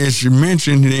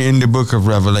mentioned in the book of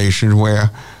Revelation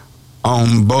where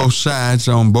on both sides,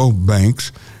 on both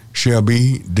banks, shall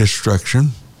be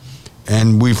destruction.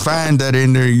 And we find that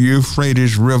in the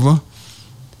Euphrates River,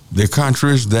 the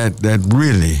countries that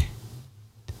really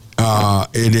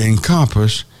it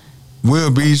encompasses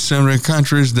will be some of the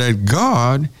countries that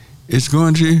God is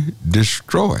going to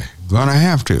destroy, going to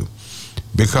have to,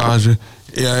 because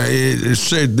it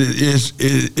said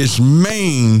its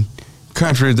main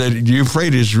country that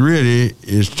Euphrates really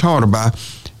is taught about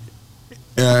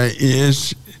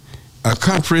is a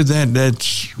country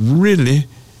that's really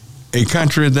a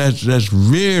country that's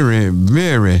very,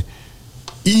 very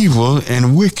evil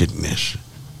and wickedness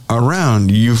around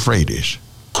the Euphrates.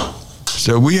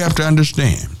 So we have to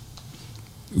understand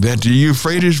that the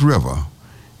Euphrates River,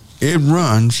 it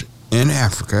runs in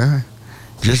Africa,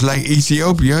 just like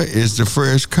Ethiopia is the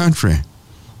first country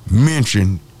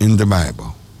mentioned in the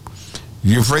Bible.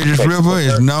 The Euphrates River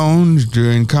is known to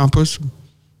encompass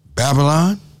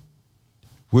Babylon,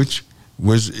 which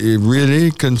was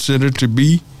really considered to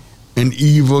be an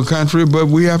evil country, but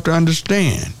we have to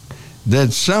understand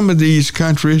that some of these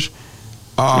countries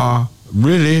are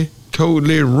really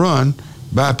totally run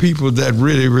by people that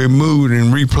really removed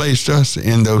and replaced us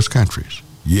in those countries.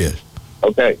 Yes.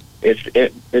 Okay.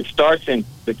 It starts in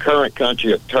the current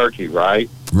country of Turkey, right?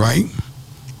 Right.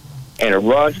 And it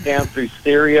runs down through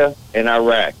Syria and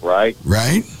Iraq, right?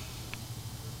 Right.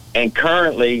 And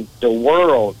currently, the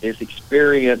world is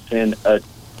experiencing a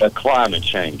climate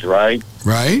change, right?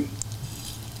 Right.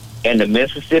 And the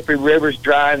Mississippi River's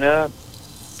drying up.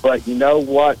 But you know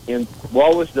what?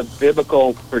 What was the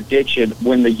biblical prediction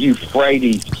when the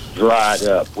Euphrates dried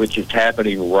up, which is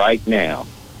happening right now?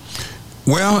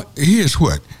 Well, here's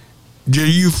what. The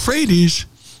Euphrates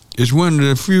is one of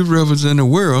the few rivers in the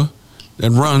world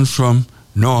that runs from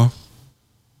north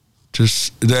to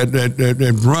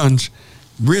that runs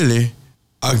really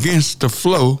against the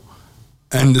flow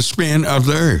and the spin of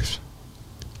the earth.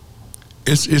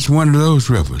 It's one of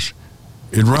those rivers.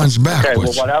 It runs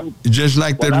backwards, just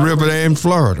like the river there in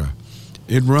Florida.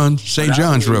 It runs, St.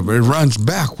 John's River. It runs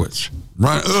backwards,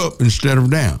 run up instead of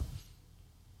down.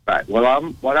 Right. Well,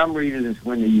 what I'm reading is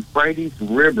when the Euphrates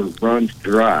River runs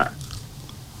dry,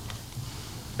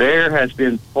 there has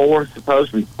been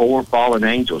supposedly four fallen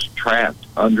angels trapped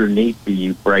underneath the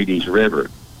Euphrates River.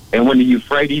 And when the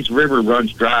Euphrates River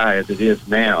runs dry, as it is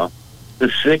now, the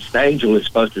sixth angel is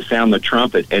supposed to sound the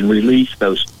trumpet and release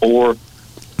those 4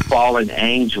 fallen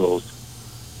angels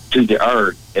to the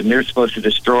earth, and they're supposed to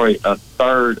destroy a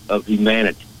third of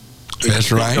humanity. That's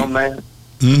right. On that?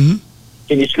 Mm-hmm.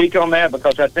 Can you speak on that?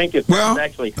 Because I think if that's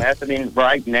actually happening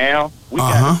right now, we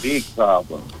got a big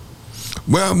problem.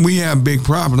 Well, we have big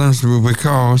problems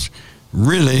because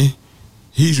really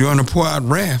he's going to pour out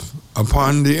wrath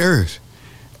upon the earth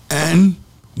and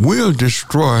will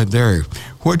destroy the earth.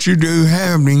 What you do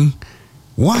happening,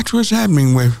 watch what's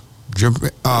happening with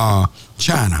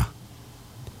China,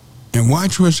 and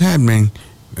watch what's happening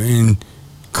in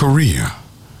Korea.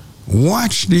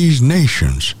 Watch these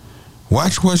nations.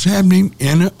 Watch what's happening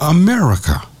in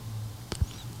America.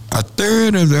 A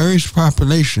third of the earth's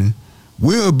population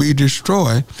will be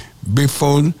destroyed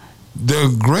before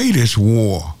the greatest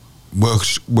war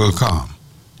will come.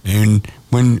 And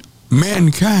when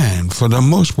mankind, for the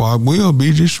most part, will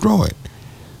be destroyed.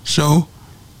 So,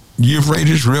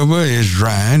 Euphrates River is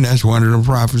drying. That's one of the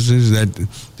prophecies that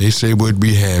they say would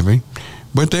be having.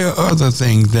 But there are other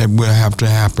things that will have to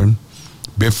happen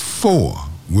before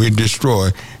we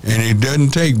destroy. And it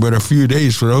doesn't take but a few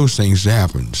days for those things to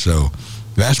happen. So,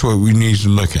 that's what we need to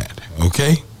look at.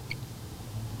 Okay?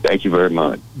 Thank you very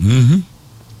much. Mm-hmm.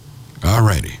 All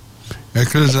righty. That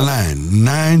clears the line.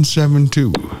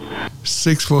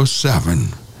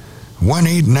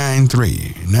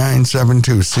 972-647-1893.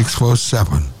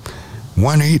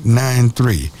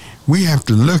 972-647-1893. We have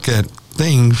to look at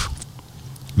things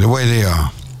the way they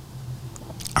are.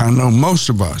 I know most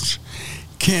of us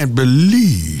can't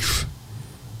believe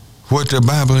what the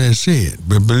Bible has said,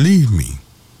 but believe me,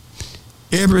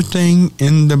 everything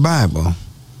in the Bible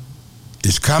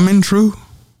is coming true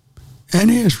and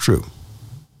is true.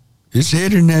 It's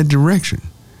headed in that direction.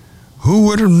 Who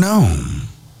would have known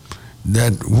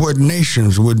that what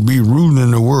nations would be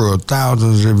ruling the world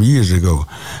thousands of years ago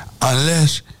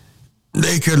unless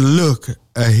they could look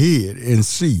ahead and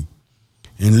see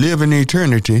and live in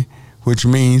eternity, which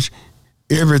means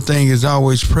everything is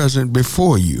always present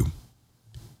before you.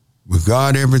 With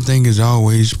God, everything is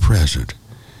always present.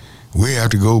 We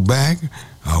have to go back.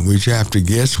 We have to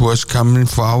guess what's coming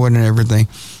forward and everything.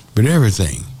 But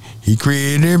everything, he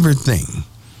created everything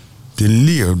to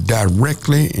live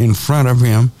directly in front of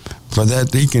him for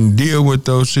that he can deal with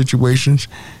those situations,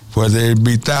 whether it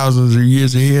be thousands of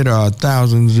years ahead or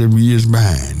thousands of years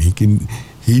behind.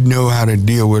 He know how to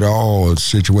deal with all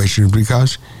situations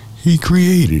because he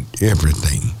created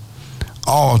everything.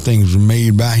 All things were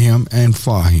made by him and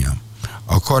for him,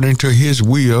 according to his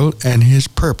will and his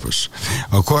purpose.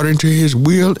 According to his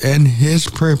will and his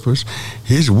purpose,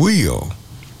 his will,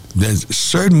 that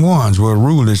certain ones will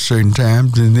rule at certain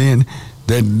times, and then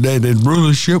that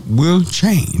rulership will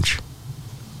change.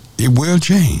 It will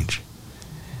change.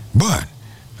 But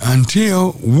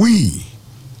until we,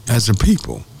 as a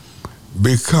people,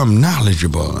 become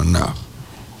knowledgeable enough,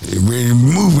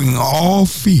 removing all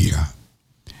fear,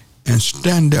 and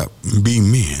stand up and be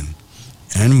men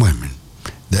and women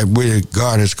that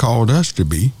God has called us to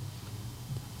be,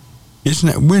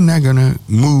 we're not going to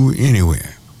move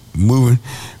anywhere.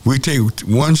 We take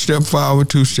one step forward,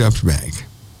 2 steps back.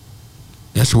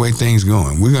 That's the way things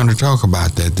going. We're going to talk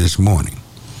about that this morning.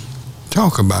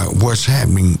 Talk about what's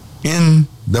happening in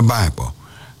the Bible,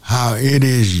 how it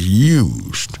is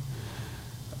used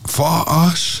for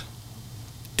us.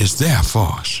 It's there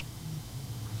for us,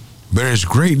 but it's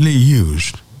greatly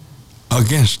used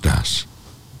against us.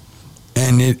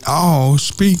 And it all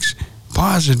speaks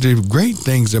positive, great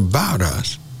things about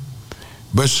us.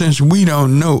 But since we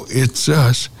don't know it's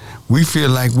us, we feel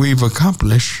like we've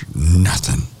accomplished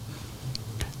nothing.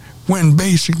 When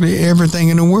basically everything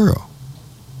in the world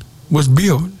was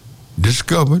built,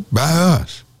 discovered by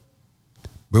us.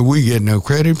 But we get no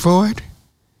credit for it.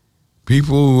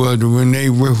 People, when they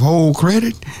withhold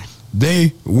credit,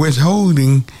 they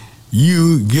withholding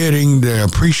you getting the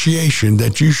appreciation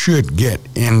that you should get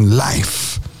in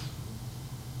life.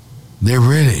 They're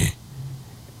really.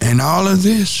 And all of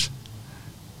this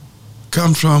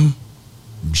comes from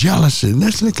jealousy.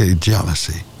 Let's look at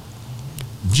jealousy.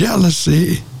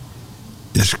 Jealousy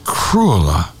is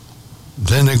crueler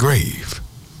than the grave.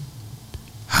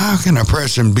 How can a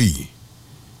person be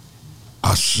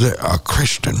a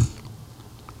Christian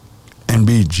and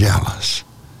be jealous?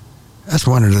 That's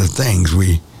one of the things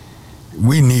we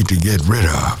need to get rid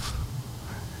of.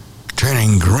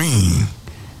 Turning green.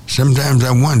 Sometimes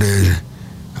I wonder,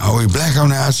 are we black on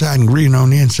the outside and green on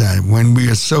the inside when we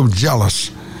are so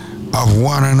jealous of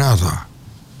one another?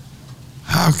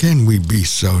 How can we be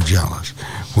so jealous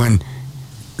when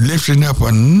lifting up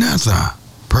another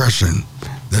person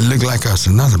that look like us,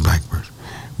 another black person,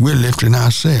 we're lifting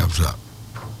ourselves up,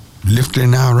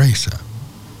 lifting our race up.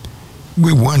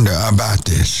 We wonder about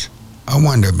this. I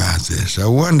wonder about this. I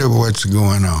wonder what's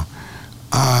going on.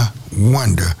 I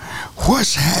wonder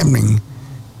what's happening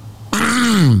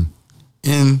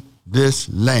in this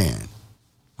land.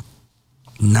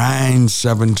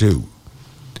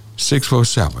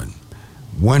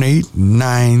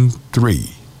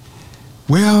 972-647-1893.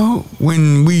 Well,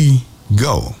 when we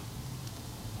go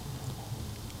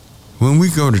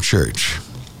to church,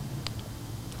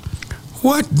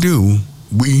 what do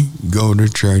we go to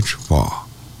church for?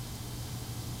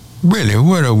 Really,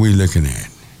 what are we looking at?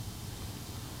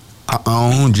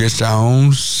 Just our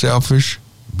own selfish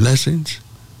blessings?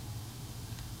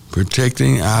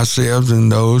 Protecting ourselves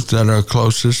and those that are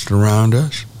closest around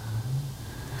us?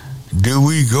 Do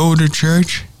we go to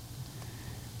church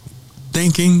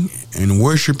thinking and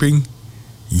worshiping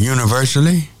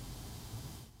universally?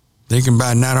 Thinking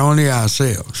about not only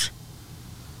ourselves,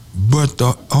 but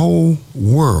the whole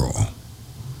world.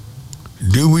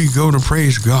 Do we go to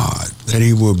praise God that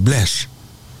He will bless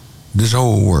this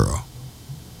whole world?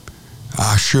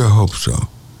 I sure hope so,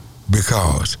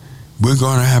 because we're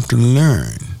going to have to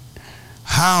learn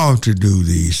how to do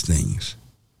these things,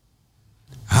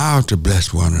 how to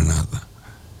bless one another.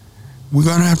 We're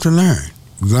going to have to learn.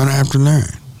 We're going to have to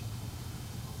learn.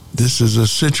 This is a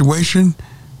situation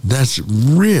that's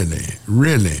really,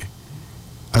 really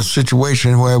a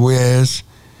situation where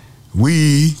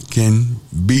we can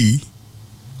be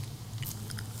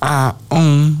our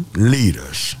own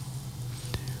leaders.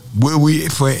 Will we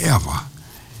forever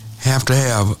have to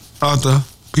have other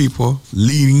people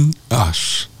leading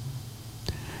us?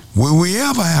 Will we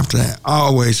ever have to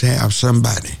always have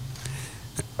somebody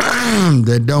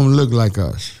that don't look like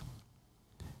us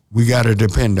we got to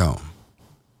depend on?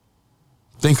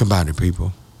 Think about it,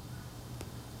 people.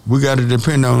 We got to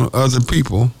depend on other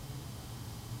people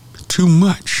too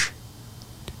much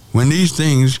when these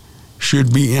things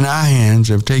should be in our hands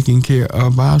of taking care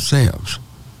of ourselves,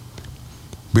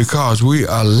 because we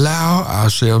allow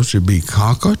ourselves to be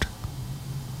conquered,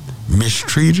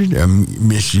 mistreated,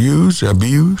 misused,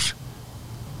 abused.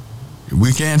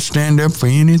 We can't stand up for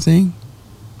anything.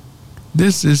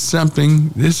 This is something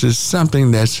that's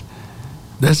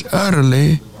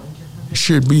utterly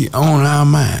should be on our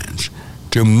minds.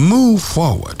 To move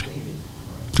forward,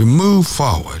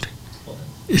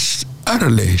 it's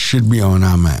utterly should be on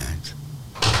our minds.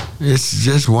 It's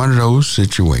just one of those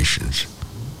situations.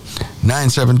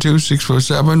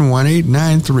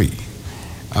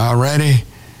 972-647-1893. All righty.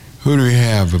 Who do we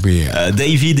have up here?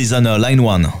 David is on line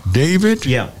 1. David?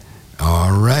 Yeah.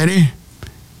 All righty.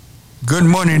 Good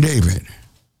morning, David.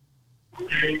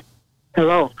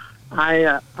 Hello.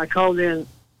 I called in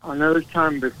another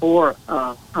time before.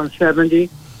 I'm 70.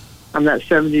 I'm that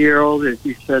 70-year-old that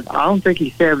you said. I don't think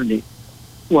he's 70.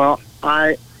 Well,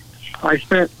 I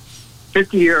spent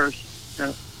 50 years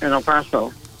in El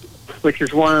Paso, which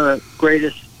is one of the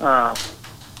greatest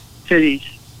cities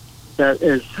that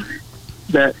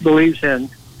believes in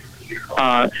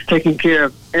taking care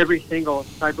of every single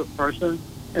type of person,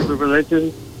 every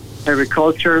religion, every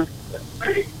culture.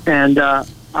 And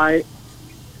I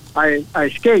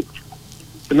escaped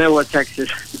the middle of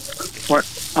Texas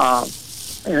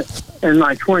in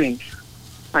my 20s.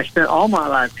 I spent all my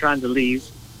life trying to leave.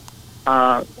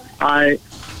 I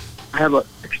have an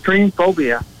extreme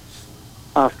phobia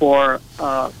for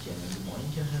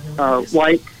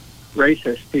white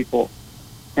racist people,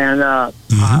 and I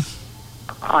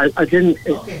didn't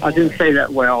say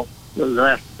that well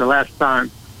the last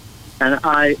time, and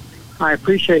I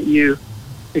appreciate you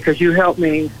because you helped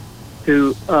me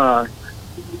to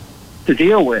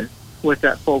deal with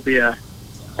that phobia,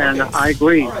 and I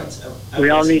agree. We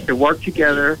all need to work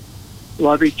together,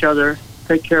 love each other,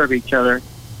 take care of each other,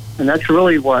 and that's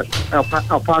really what El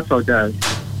Paso does.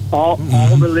 All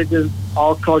religions,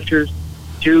 all cultures,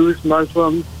 Jews,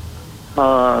 Muslims,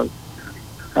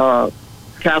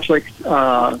 Catholics,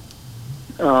 the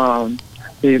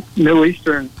Middle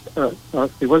Eastern,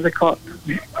 what's it called?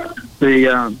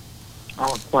 The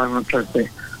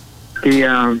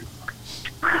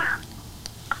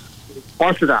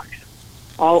Orthodox,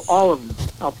 all of them.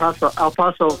 El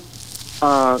Paso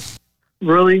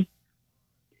really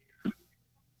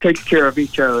takes care of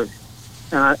each other,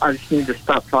 and I just need to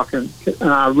stop talking. And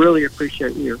I really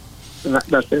appreciate you. And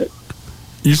that's it.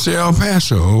 You say El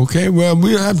Paso, okay? Well,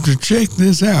 we'll have to check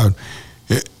this out.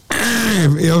 If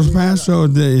El Paso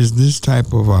is this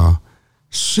type of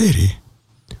city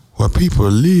where people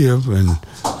live and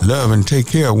love and take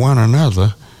care of one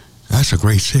another, that's a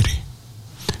great city.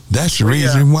 That's the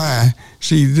reason why.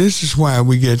 See, this is why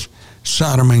we get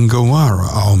Sodom and Gomorrah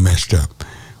all messed up.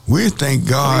 We think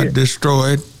God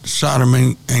destroyed Sodom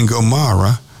and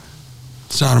Gomorrah,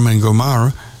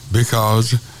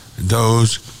 because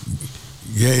those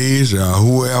gays or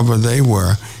whoever they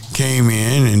were came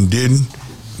in and didn't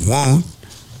want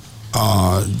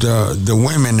the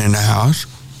women in the house,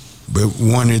 but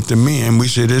wanted the men. We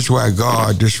said that's why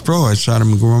God destroyed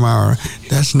Sodom and Gomorrah.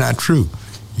 That's not true.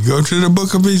 You go to the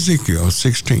book of Ezekiel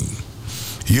 16.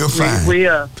 You'll find we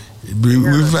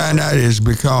find out it's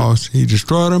because he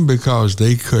destroyed them because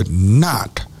they could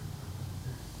not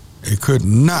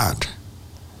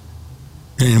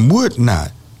and would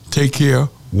not take care of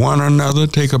one another,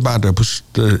 take about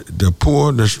the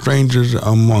poor, the strangers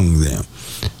among them.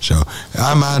 So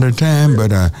I'm out of time,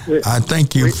 but I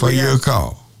thank you for your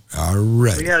call. All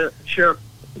right. We had Sheriff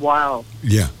Wild.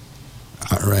 Yeah.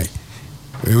 All right.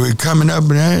 We're coming up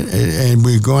and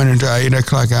we're going into our 8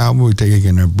 o'clock hour. We're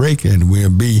taking a break and we'll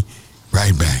be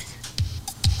right back.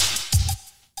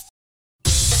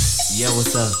 Yo,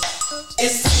 what's up?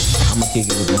 I'm going to kick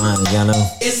it with mine, y'all know.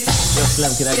 Yo,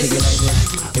 Slim, can I kick it like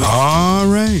this? All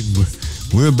right.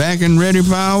 We're back and ready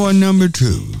for hour number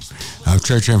 2 of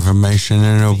Church Information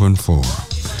and Open Forum.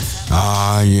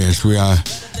 Yes, we are.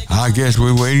 I guess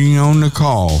we're waiting on the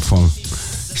call from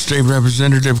State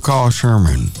Representative Carl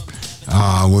Sherman.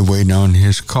 We're waiting on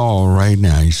his call right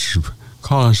now. He's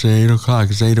calling us at 8 o'clock.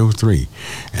 It's 8:03.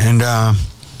 And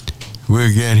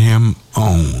we'll get him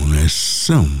on as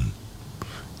soon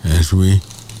as we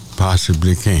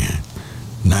possibly can.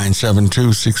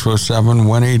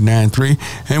 972-647-1893.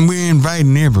 And we're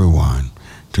inviting everyone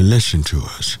to listen to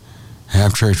us.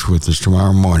 Have church with us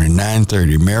tomorrow morning,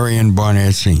 9:30. Marion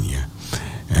Barnett Sr.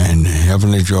 and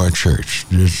Heavenly Joy Church.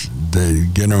 Just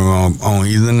get them on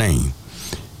either name.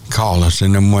 Call us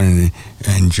in the morning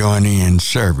and join in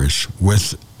service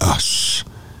with us.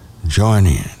 Join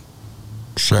in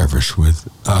service with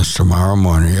us tomorrow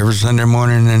morning, every Sunday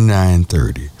morning at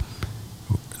 9:30.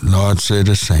 Lord said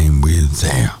the same. We're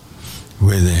there.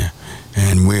 We're there.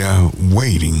 And we are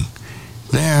waiting.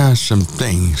 There are some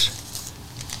things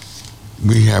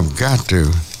we have got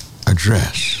to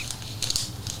address.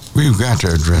 We've got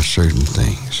to address certain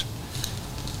things.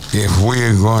 If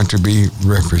we're going to be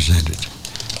represented,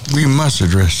 we must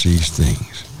address these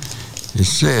things. It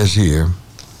says here,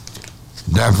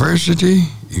 diversity,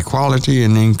 equality,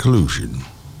 and inclusion.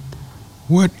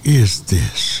 What is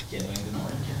this?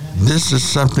 This is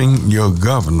something your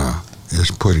governor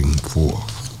is putting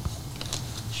forth.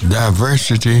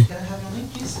 Diversity,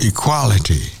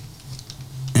 equality,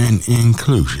 and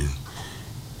inclusion.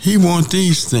 He wants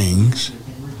these things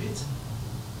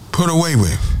put away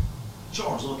with.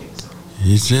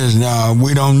 He says, no,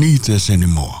 we don't need this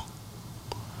anymore.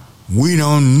 We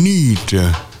don't need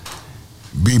to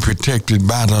be protected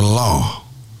by the law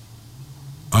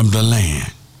of the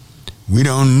land. We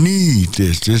don't need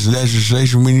this. This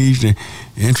legislation, we need to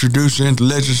introduce into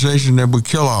legislation that would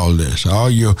kill all this. All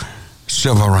your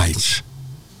civil rights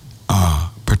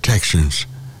protections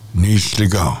needs to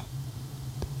go.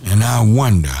 And I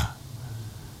wonder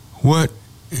what,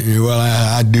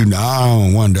 I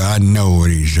don't wonder, I know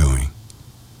what he's doing.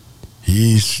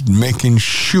 He's making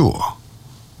sure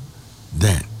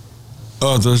that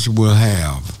others will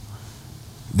have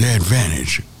the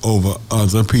advantage over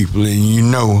other people, and you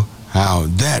know how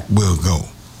that will go.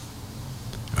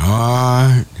 All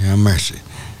right, have mercy.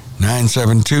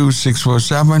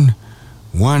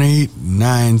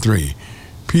 972-647-1893.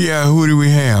 Pierre, who do we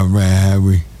have, man?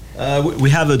 We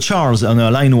have Charles on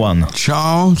line 1.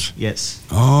 Charles? Yes.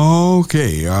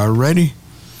 Okay, all ready?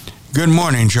 Good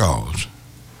morning, Charles.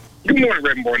 Good morning,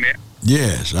 Reverend Barnett.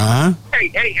 Yes,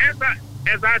 Hey,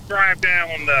 as I drive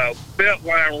down the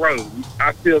Beltline Road,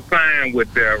 I see a sign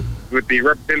with the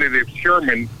Representative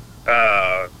Sherman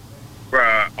on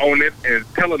it and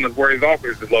telling us where his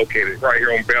office is located, right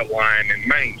here on Beltline and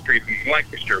Main Street in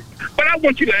Lancaster. But I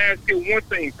want you to ask you one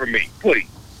thing for me, please.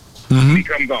 When he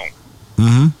comes on.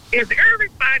 Is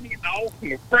everybody in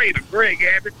Austin afraid of Greg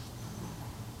Abbott?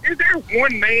 Is there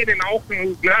one man in Austin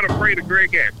who's not afraid of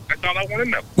Greg Abbott? That's all I want to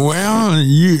know. Well,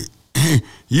 you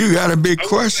got a big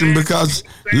question because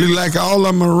look like all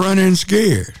of them are running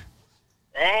scared.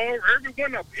 Every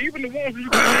one of them, even the ones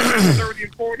who've been down there for 30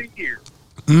 and 40 years.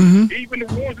 Even the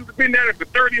ones who've been down there for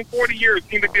 30 and 40 years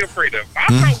seem to be afraid of him.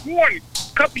 I saw one a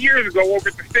couple years ago over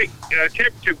at the state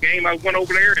championship game. I went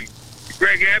over there and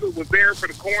Greg Abbott was there for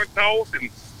the coin toss and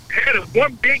had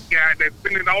one big guy that's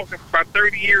been in Austin for about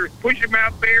 30 years push him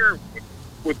out there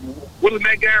with wheeling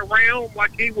that guy around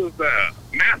like he was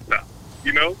NASA,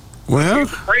 you know? Well, he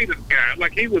was afraid of the guy,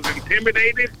 like he was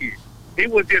intimidated. He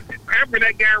was just pampering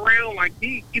that guy around like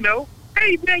he, you know,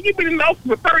 hey, man, you've been in office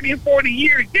for 30 and 40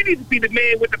 years. You need to be the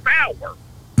man with the power.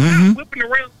 Not whipping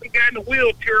around the guy in the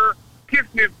wheelchair, kissing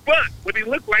his butt, what he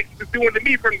looked like he was doing to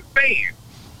me from the stand.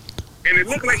 And it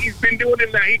looked like he's been doing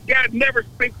it now. God never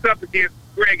speaks up against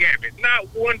Greg Abbott.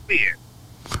 Not one bit.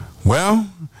 Well,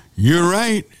 you're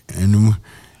right. And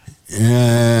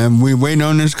we wait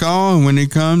on this call, and when it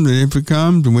comes, if it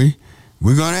comes, we're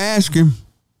going to ask him.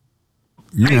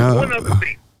 You know. One other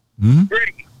thing.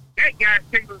 Greg, that guy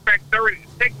takes us back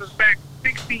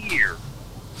 60 years.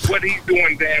 What he's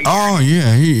doing down there. Oh,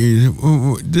 yeah.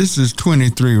 This is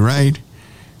 23, right?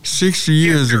 60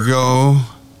 years ago,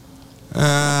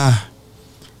 that'd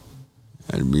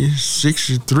be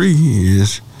 63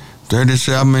 is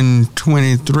 37 and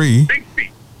 23.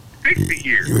 60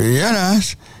 years. Yeah,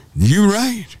 you're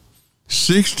right.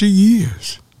 60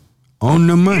 years on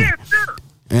the money. Yes, sir.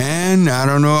 And I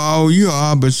don't know how old you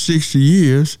are, but 60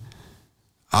 years.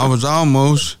 I was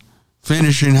almost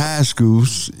finishing high school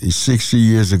 60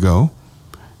 years ago.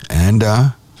 And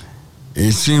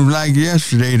it seems like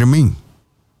yesterday to me.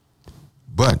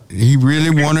 But he really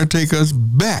want to take us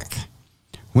back.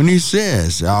 When he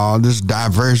says all this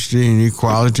diversity and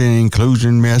equality and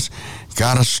inclusion mess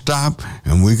got to stop,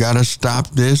 and we got to stop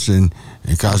this, and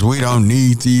because we don't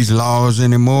need these laws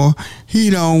anymore, he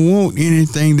don't want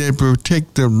anything that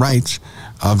protect the rights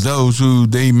of those who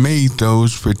they made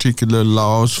those particular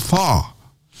laws for.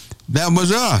 That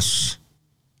was us.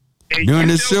 During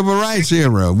the civil rights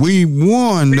era, we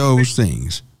won those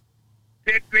things.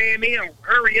 Texas A&M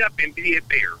hurry up and did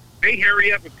theirs. They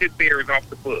hurry up and put theirs off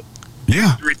the book.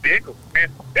 Yeah. It's ridiculous, man.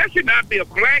 There should not be a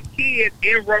black kid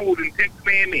enrolled in Texas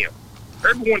A&M.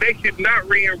 Everyone, they should not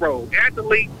re-enroll.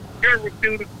 Athletes, general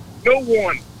students, no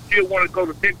one should want to go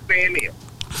to Texas A&M.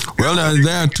 Well,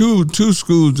 there are two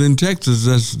schools in Texas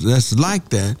that's like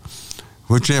that,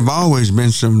 which have always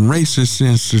been some racist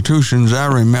institutions. I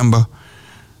remember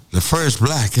the first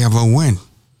black ever went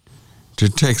to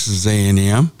Texas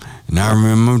A&M, and I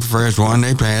remember the first one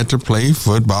they had to play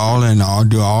football and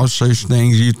do all such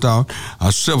things you thought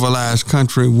a civilized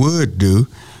country would do.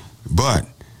 But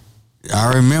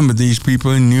I remember these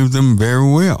people and knew them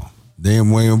very well. They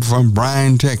were from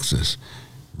Bryan, Texas.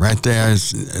 Right there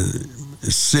is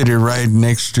a city right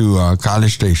next to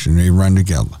College Station. They run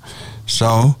together.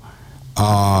 So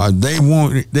they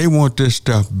want this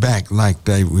stuff back like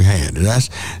we had.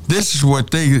 This is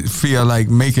what they feel like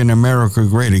making America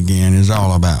great again is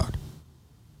all about.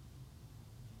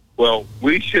 Well,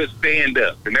 we should stand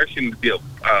up, and there shouldn't be an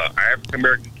African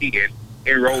American kid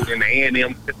enrolled in the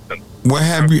A&M system. Well,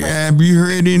 have you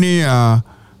heard any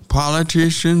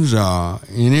politicians or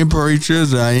any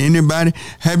preachers or anybody?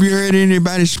 Have you heard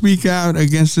anybody speak out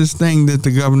against this thing that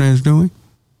the governor is doing?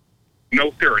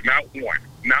 No, sir, not one.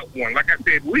 Not one. Like I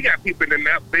said, we got people that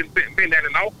have been out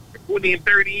in office for 20 and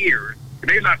 30 years,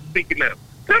 and they're not speaking up.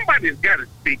 Somebody's got to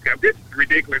speak up. This is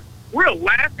ridiculous. We're a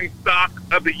laughing stock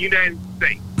of the United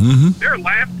States. Mm-hmm. They're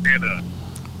laughing at us.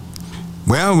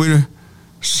 Well, we're the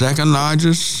second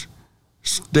largest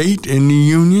state in the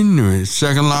union, we're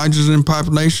second largest in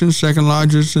population, second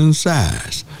largest in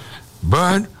size.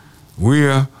 But we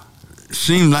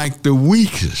seem like the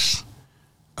weakest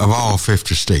of all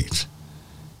 50 states.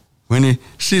 When you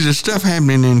see the stuff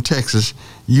happening in Texas,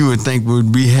 you would think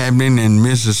would be happening in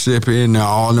Mississippi and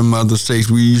all them other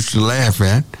states we used to laugh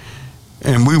at,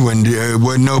 and we wouldn't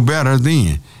no better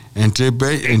then. And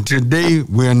today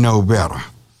we're no better.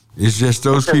 It's just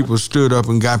those people stood up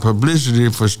and got publicity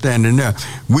for standing up.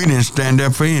 We didn't stand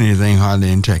up for anything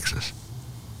hardly in Texas.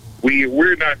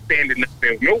 We're not standing up.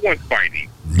 No one's fighting.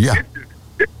 Yeah.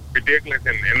 This is ridiculous,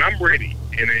 and I'm ready.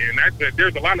 And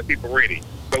there's a lot of people ready.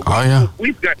 So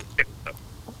we've got to step up.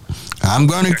 I'm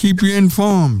going to keep you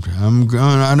informed.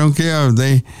 I don't care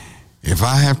if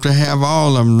I have to have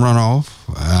all of them run off.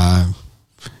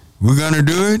 We're going to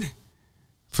do it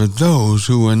for those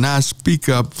who will not speak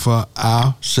up for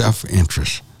our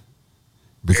self-interest.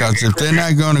 Because if they're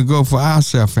not going to go for our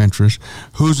self-interest,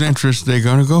 whose interest they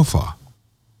going to go for?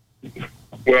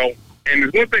 Well, and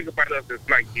there's one thing about us as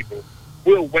black people,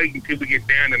 we'll wait until we get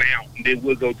down and out, and then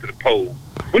we'll go to the polls.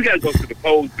 We got to go to the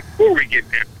polls before we get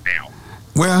down and out.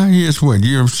 Well, here's what,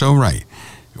 you're so right.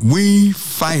 We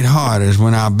fight hardest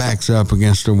when our backs are up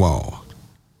against the wall.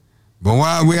 But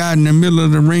while we're out in the middle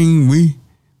of the ring, we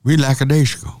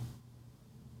lackadaisical.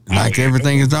 Like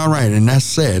everything is all right, and that's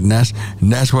sad, and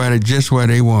that's why just where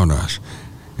they want us.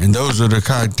 And those are the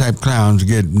type clowns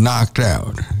get knocked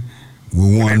out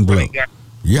with one blow.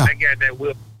 Yeah. They got that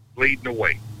will leading the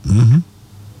way. Mm-hmm.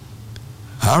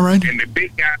 All right. And the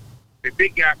big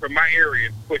guy from my area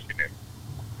is pushing him.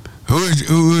 Who is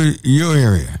who is your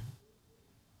area?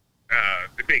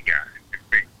 The big guy, the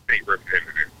big state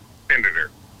representative, Senator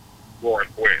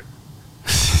Lawrence West.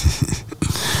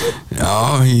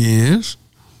 Oh, he is.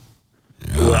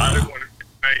 Well, I didn't want to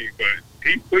say, but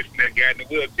he's pushing that guy in the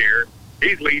wheelchair.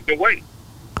 He's leading the way.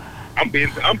 I'm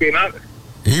being honest.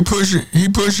 He pushing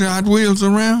Hot Wheels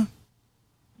around?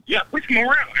 Yeah, push him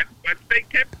around. At the state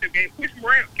captain game, push him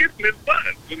around, kissing his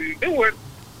butt. What he's doing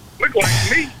look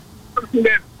like me.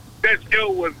 That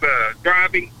show was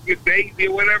driving with Daisy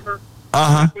or whatever.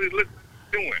 That's what he's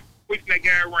doing. Pushing that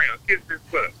guy around, kissing his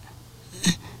butt.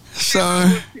 So,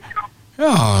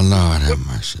 oh Lord have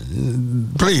mercy.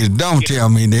 Please don't tell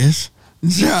me this.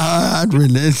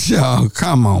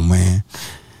 Come on, man.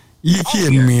 You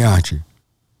kidding me, aren't you?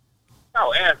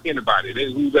 I'll ask anybody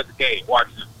who's at the game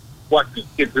watching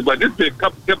kids. But this is a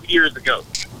couple years ago.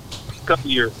 That's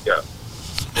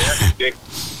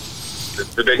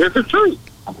the truth.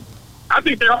 I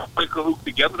think they're all in cahoots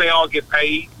together. They all get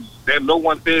paid. Then no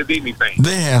one says anything.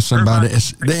 They have somebody.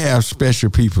 They have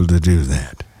special people to do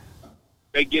that.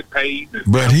 They get paid.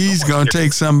 But he's gonna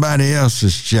take somebody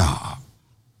else's job.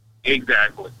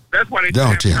 Exactly. That's why they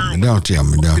Don't tell me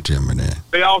that.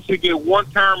 They also get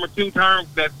 1 term or 2 terms.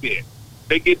 That's it.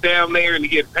 They get down there and they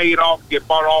get paid off, get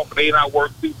bought off, and they're not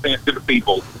worth 2 cents to the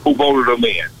people who voted them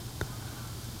in.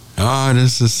 Oh,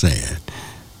 this is sad.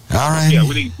 All right. Yeah,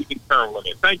 we need term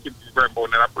limit. Thank you very much,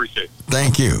 and I appreciate it.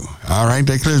 Thank you. All right,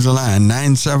 that clears the line.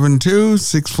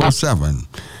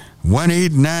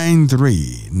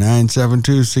 972-647-1893.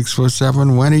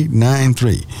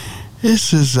 972-647-1893.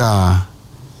 This is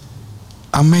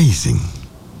amazing.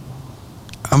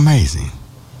 Amazing.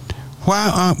 Why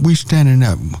aren't we standing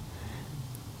up?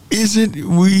 Is it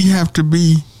we have to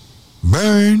be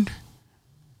burned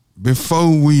before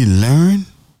we learn?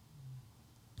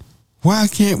 Why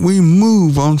can't we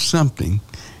move on something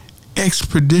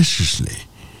expeditiously?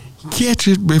 Catch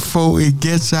it before it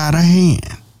gets out of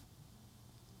hand.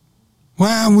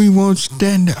 Why we won't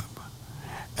stand up?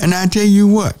 And I tell you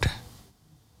what,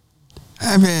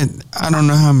 I've had I don't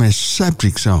know how many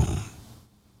subjects on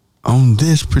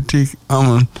this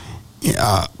particular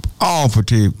all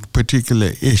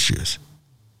particular issues.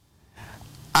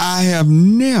 I have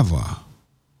never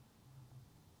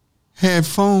had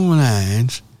phone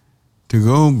lines to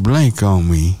go blank on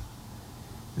me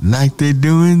like they're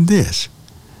doing this.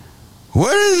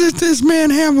 What is it this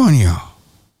man have on y'all?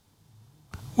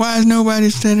 Why is nobody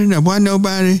standing up? Why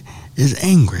nobody is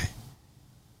angry?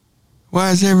 Why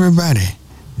is everybody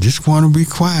just want to be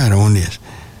quiet on this?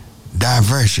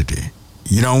 Diversity.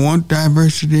 You don't want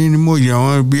diversity anymore. You don't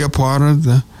want to be a part of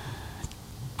the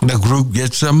group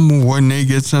get something. When they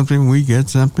get something, we get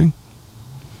something.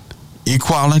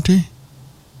 Equality.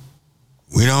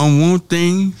 We don't want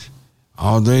things,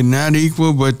 although they're not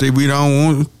equal, but we don't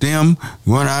want them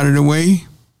going out of the way.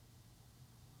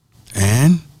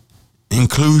 And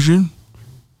inclusion.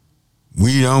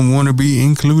 We don't want to be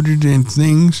included in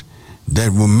things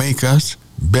that will make us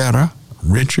better,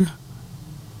 richer.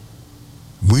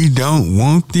 We don't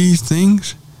want these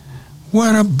things.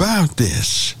 What about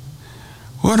this?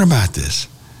 What about this?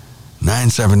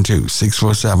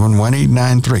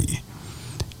 972-647-1893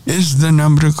 is the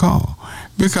number to call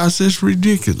because it's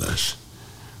ridiculous.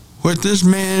 What this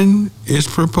man is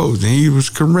proposing, he was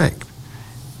correct.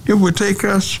 It would take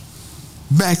us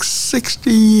back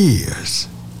 60 years.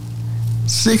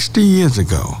 60 years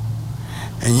ago.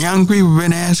 And young people have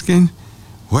been asking,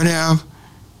 what have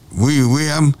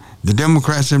the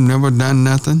Democrats have never done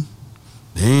nothing?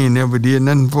 They ain't never did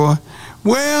nothing for it.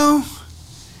 Well,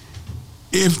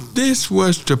 if this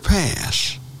was to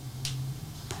pass,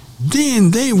 then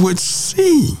they would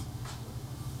see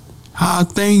how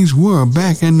things were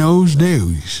back in those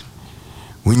days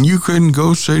when you couldn't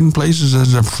go certain places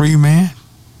as a free man,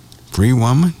 free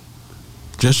woman,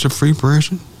 just a free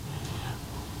person.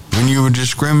 When you were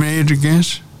discriminated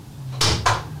against,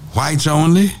 whites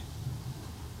only,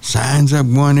 signs up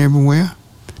going everywhere.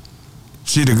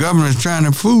 See, the government's trying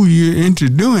to fool you into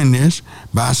doing this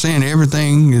by saying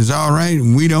everything is all right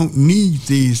and we don't need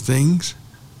these things.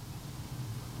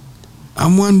 I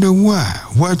wonder why.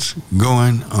 What's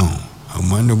going on? I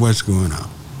wonder what's going on.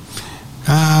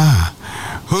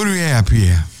 Who do we have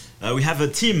here? We have a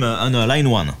Tim on line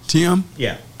 1. Tim?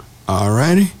 Yeah. All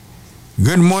righty.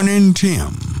 Good morning,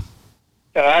 Tim.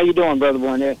 How you doing, Brother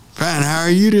Barnett? Fine. How are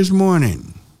you this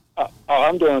morning?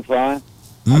 I'm doing fine.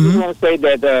 Mm-hmm. I just want to say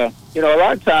that, a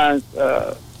lot of times,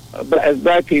 as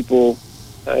black people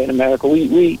in America,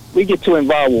 we get too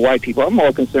involved with white people. I'm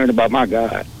more concerned about my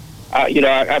God.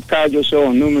 I've called your show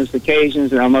on numerous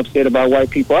occasions, and I'm upset about white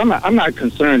people. I'm not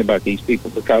concerned about these people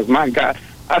because, my God,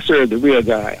 I serve the real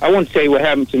God. I want to tell you what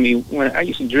happened to me when I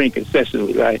used to drink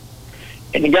incessantly, right?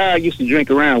 And the guy I used to drink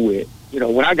around with,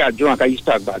 when I got drunk, I used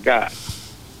to talk about God.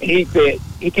 And he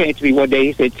came to me one day,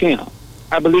 he said, Tim,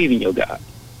 I believe in your God.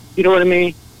 You know what I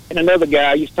mean? And another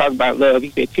guy I used to talk about love,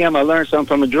 he said, Tim, I learned something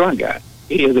from a drunk guy.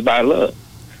 It is about love.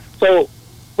 So,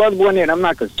 Brother Barnett, I'm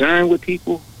not concerned with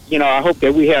people. I hope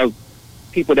that we have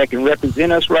people that can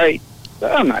represent us right.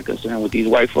 But I'm not concerned with these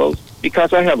white folks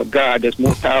because I have a God that's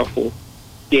more powerful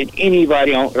than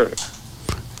anybody on earth.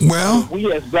 Well,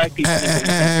 we as black people...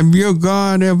 have your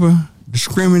God ever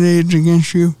discriminated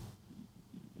against you?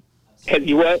 Have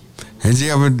you what? Has he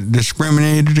ever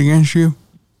discriminated against you?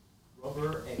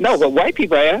 No, but white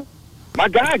people have. My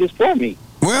God is for me.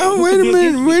 Well, wait a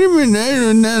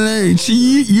minute.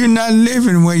 See, you're not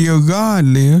living where your God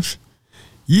lives.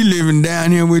 You're living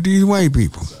down here with these white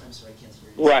people.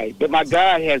 Right, but my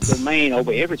God has domain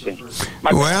over everything.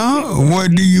 Well,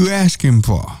 what do you ask him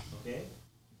for?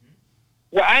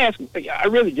 Well, I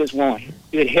really just want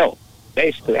good health,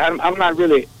 basically. I'm not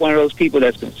really one of those people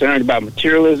that's concerned about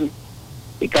materialism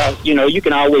because, you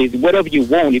can always, whatever you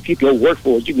want, if you go work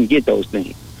for it, you can get those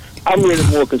things. I'm really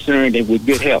more concerned with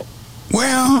good health.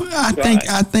 Well,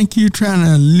 I think you're trying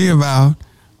to live out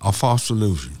a false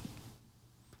illusion.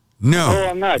 No,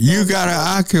 I'm not. You gotta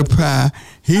occupy.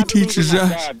 He teaches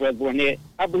us. God, Brother Barnett.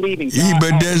 I believe in God.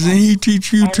 But doesn't he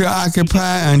teach you to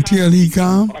occupy until he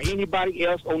comes? Or anybody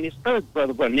else on this earth,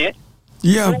 Brother Barnett.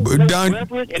 Yeah, but don't.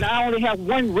 Reverend, and I only have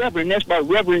one reverend. That's my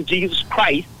Reverend Jesus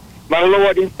Christ, my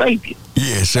Lord and Savior.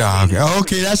 Yes,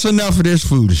 okay. That's enough of this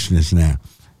foolishness now.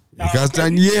 Because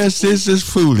yes, this is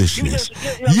foolishness.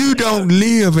 You don't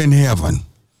live in heaven.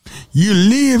 You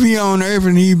live here on earth,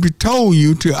 and he told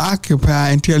you to occupy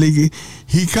until he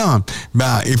comes.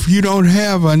 Now, if you don't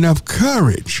have enough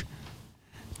courage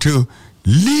to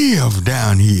live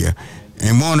down here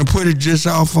and want to put it just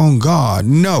off on God,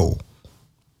 no.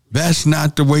 That's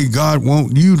not the way God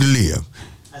wants you to live.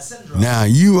 Now,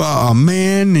 you are a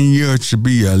man, and you're to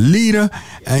be a leader,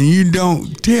 and you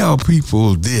don't tell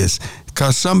people this.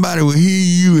 Because somebody will hear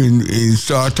you and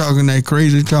start talking that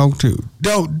crazy talk too.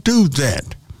 Don't do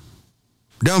that.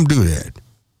 Don't do that.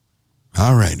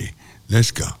 All righty.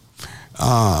 Let's go.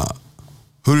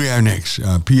 Who do we have next?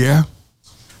 Pierre?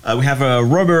 We have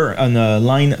Robert on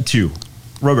line 2.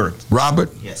 Robert?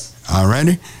 Yes. All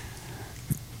righty.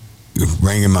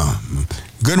 Bring him on.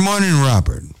 Good morning,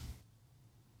 Robert.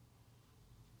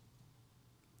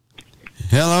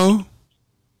 Hello?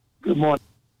 Good morning.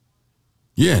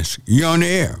 Yes, you're on the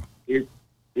air.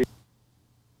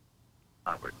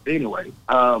 Anyway,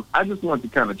 I just wanted to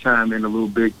kind of chime in a little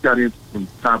bit. Got into some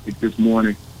topic this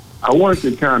morning. I wanted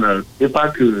to kind of, if I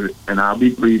could, and I'll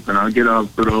be brief, and I'll get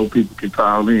off so the old people can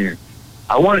call in.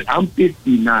 I'm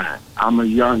 59. I'm a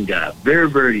young guy, very,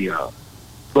 very young.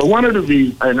 But one of the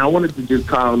reasons, and I wanted to just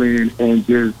call in and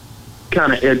just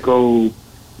kind of echo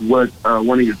what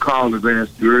one of your callers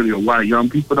asked you earlier, why young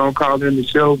people don't call in the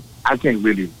show. I can't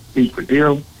really speak for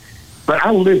them. But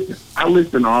I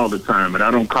listen all the time, and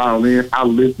I don't call in. I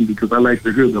listen because I like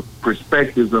to hear the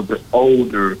perspectives of the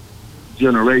older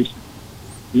generation.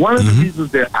 One of the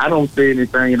reasons that I don't say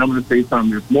anything, and I'm going to say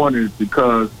something this morning, is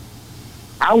because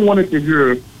I wanted to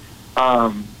hear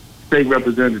State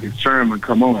Representative Sherman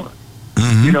come on.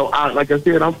 Like I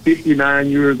said, I'm 59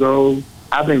 years old.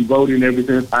 I've been voting ever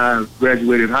since I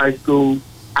graduated high school.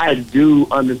 I do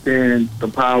understand the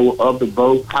power of the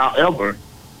vote. However,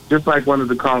 just like one of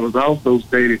the callers also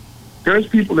stated, there's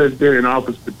people that's been in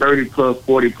office for 30 plus,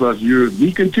 40 plus years.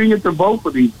 We continue to vote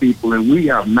for these people, and we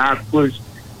have not pushed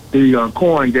the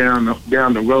coin down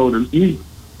the road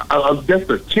of just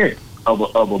a tenth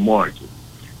of a margin.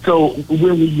 So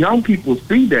when we young people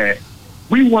see that,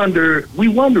 we wonder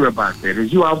about that.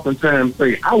 As you oftentimes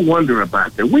say, I wonder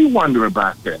about that. We wonder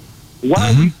about that.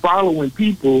 Why are we following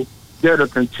people that are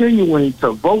continuing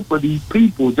to vote for these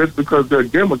people just because they're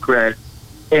Democrats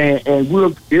and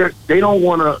they don't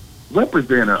want to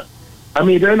represent us? I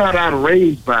mean, they're not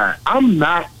outraged by it. I'm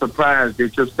not surprised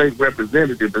that your state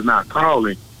representative is not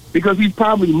calling because he's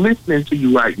probably listening to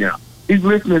you right now. He's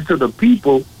listening to the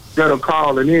people that are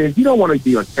calling in. He don't want to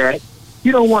be attacked. He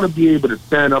don't want to be able to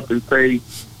stand up and say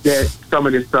that some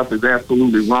of this stuff is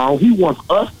absolutely wrong. He wants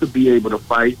us to be able to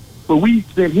fight, but we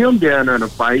sent him down there to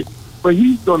fight. But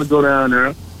he's going to go down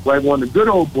there like one of the good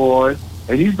old boys,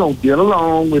 and he's going to get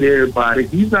along with everybody.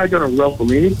 He's not going to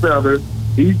ruffle any feathers.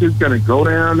 He's just going to go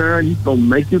down there, and he's going to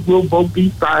make his little vote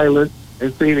be silent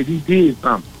and say that he did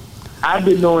something. I've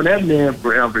been knowing that man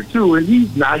forever, too, and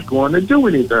he's not going to do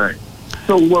anything.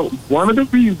 So one of the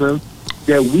reasons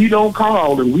that we don't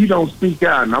call and we don't speak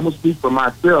out, and I'm going to speak for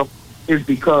myself, is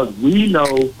because we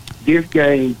know this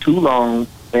game too long,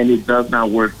 and it does not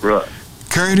work for us.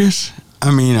 Curtis,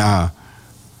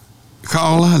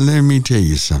 caller, let me tell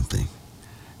you something.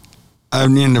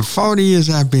 In the 40 years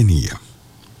I've been here,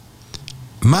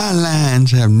 my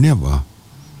lines have never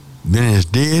been as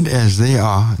dead as they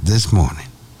are this morning.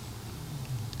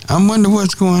 I wonder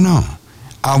what's going on.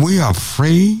 Are we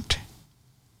afraid?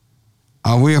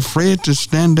 Are we afraid to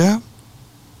stand up?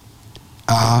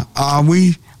 Are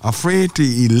we afraid to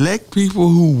elect people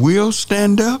who will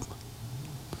stand up?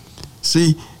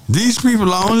 See, these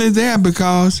people are only there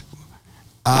because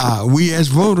we as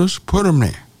voters put them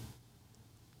there.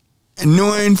 And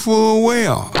knowing full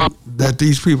well that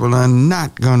these people are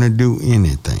not going to do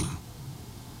anything.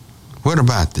 What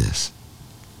about this?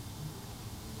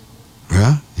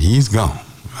 Well, he's gone.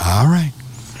 All right.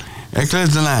 That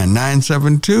clears the line.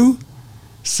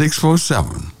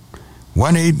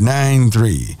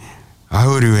 972-647-1893.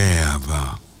 Who do we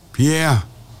have? Pierre?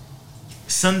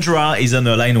 Sandra is on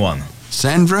the line 1.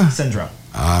 Sandra? Sandra.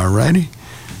 All righty.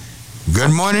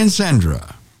 Good morning,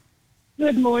 Sandra.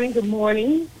 Good morning. Good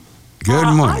morning.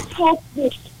 Good morning.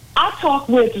 I talked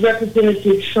with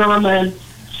Representative Sherman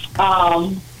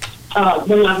when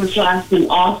I was last in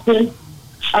Austin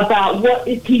about what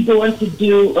is he going to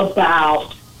do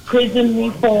about prison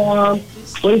reform,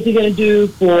 what is he going to do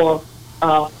for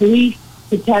police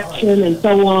protection and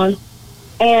so on.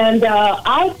 And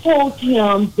I told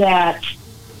him that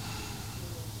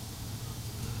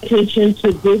attention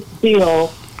to this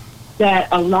bill that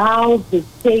allows the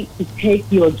state to take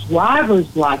your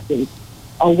driver's license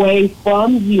away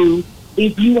from you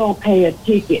if you don't pay a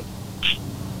ticket.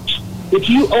 If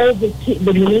you owe the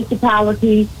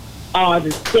municipality or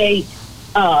the state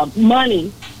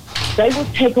money, they will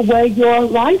take away your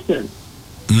license,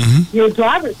 your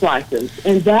driver's license.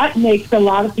 And that makes a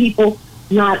lot of people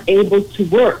not able to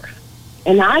work.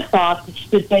 And I thought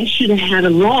that they should have had a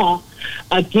law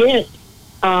against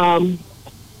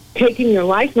taking your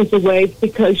license away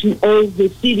because you owe the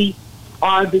city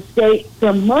or the state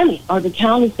some money or the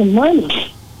county some money.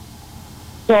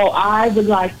 So I would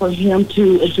like for him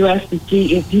to address to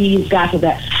see if he's got to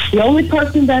that. The only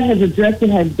person that has addressed it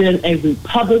has been a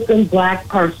Republican black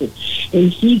person, and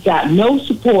he got no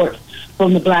support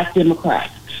from the black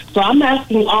Democrats. So I'm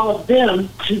asking all of them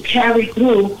to carry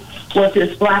through what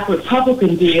this black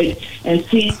Republican did and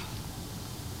see.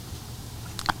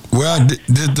 Well,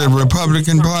 did the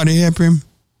Republican Party help him?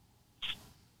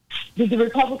 Did the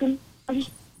Republican Party?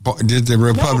 Did the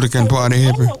Republican Party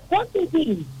help him? Of course they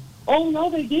didn't. Oh, no,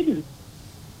 they didn't.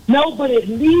 No, but at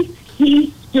least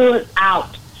he stood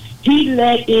out. He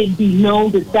let it be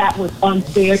known that that was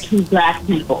unfair to black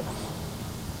people.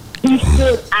 He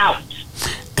stood out.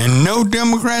 And no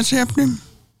Democrats helped him?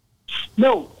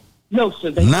 No,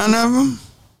 sir. None of them?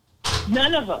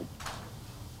 None of them.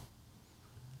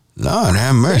 Lord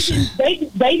have mercy.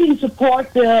 They didn't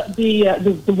support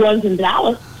the ones in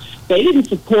Dallas. They didn't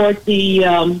support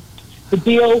the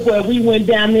bill where we went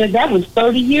down there. That was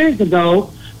 30 years ago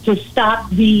to stop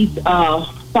these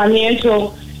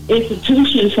financial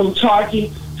institutions from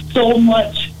charging so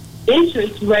much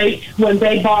interest rate when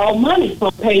they borrow money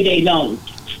from payday loans.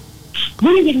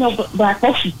 We didn't get no black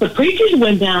folks. The preachers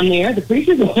went down there.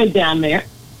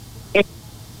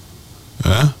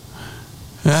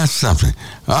 That's something.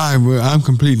 All right, well, I'm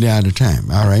completely out of time.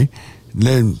 All right.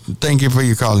 Thank you for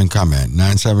your call and comment.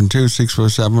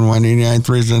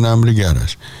 972-647-1893 is the number to get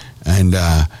us. And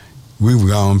we were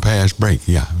going past break.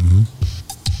 Yeah. Mm-hmm.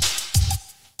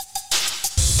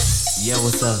 Yeah,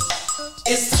 what's up?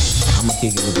 I'm going to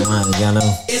kick it with the line, y'all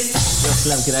know. Yo,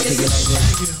 Slim, can I kick it like that?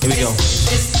 Here we go.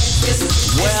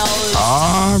 Well,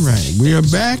 all right. We are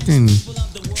back in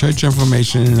church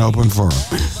information in open forum.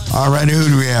 All right, who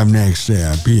do we have next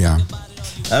there, Pierre?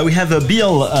 We have a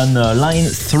Bill on line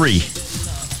 3.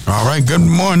 All right, good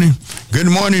morning. Good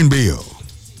morning, Bill.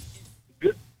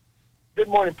 Good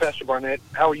morning, Pastor Barnett.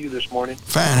 How are you this morning?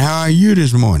 Fine. How are you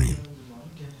this morning?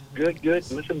 Good.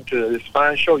 Listen to this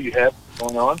fine show you have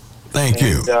going on. Thank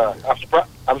you.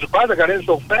 I'm surprised I got in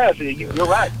so fast. You're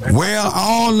right. Man. Well,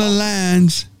 all the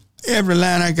lines, every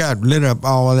line I got lit up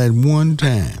all at one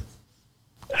time.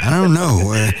 I don't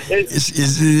know.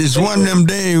 It's one of them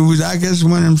days. I guess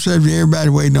one of them subjects. Everybody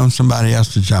waiting on somebody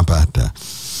else to jump out there.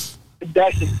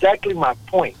 That's exactly my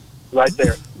point, right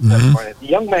there. Mm-hmm. The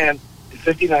young man is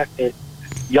 59.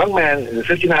 Young man is a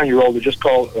 59-year-old who just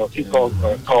called. He called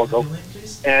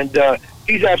and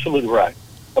he's absolutely right.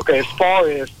 Okay, as far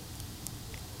as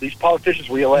these politicians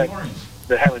we elect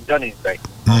that haven't done anything.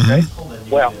 Okay,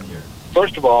 well,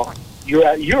 first of all,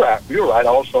 you're right.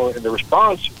 Also, in the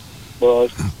response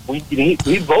was we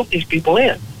vote these people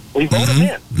in. We vote them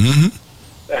in.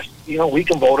 we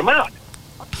can vote them out.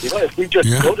 If we just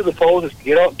go to the polls,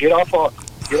 get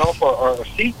off our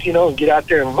seats, and get out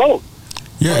there and vote.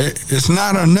 Yeah, it's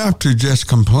not enough to just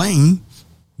complain.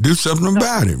 Do something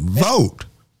about it. Vote.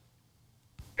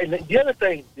 And the other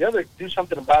thing, do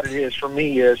something about it is, for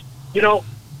me, is,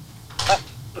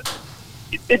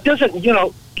 it doesn't,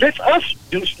 let us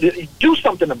do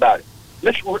something about it.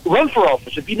 Let's run for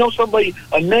office. If you know somebody,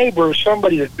 a neighbor, or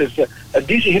somebody that's a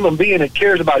decent human being that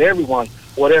cares about everyone,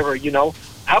 whatever,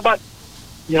 how about,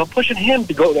 pushing him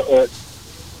to go to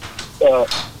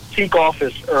seek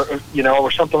office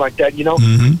or something like that,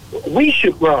 We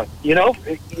should run,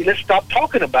 Let's stop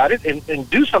talking about it and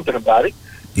do something about it.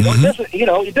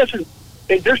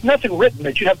 There's nothing written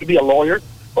that you have to be a lawyer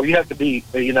or you have to be,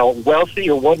 wealthy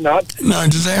or whatnot. No,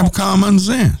 just have common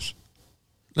sense.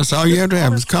 That's all you have to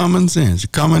have is common sense,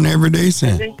 common everyday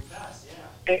sense. And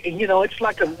it's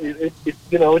like a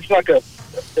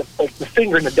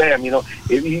finger in the dam.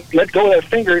 If you let go of that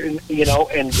finger, and get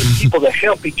people to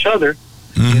help each other.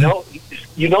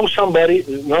 Somebody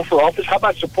run for office. How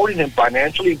about supporting them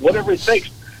financially, whatever it takes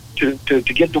to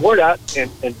get the word out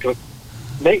and to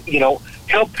make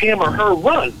help him or her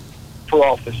run for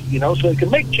office. So it can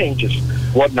make changes,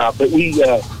 whatnot. But we,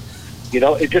 we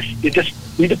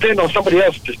depend on somebody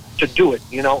else to do it.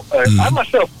 I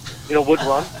myself, would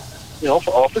run,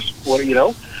 for office.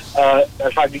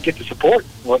 If I could get the support,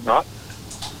 whatnot.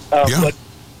 But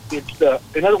it's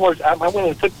in other words, I'm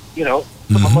willing to put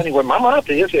my money where my mouth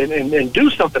is and do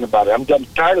something about it. I'm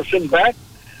tired of sitting back,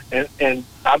 and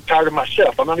I'm tired of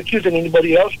myself. I'm not accusing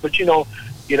anybody else, but we all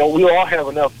have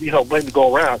enough blame to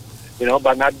go around.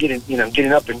 By not getting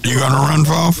up and. You gonna run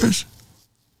for office?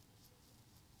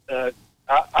 I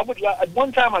would. At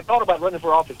one time, I thought about running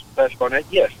for office, Pastor Barnett.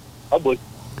 Yes, I would.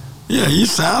 Yeah, you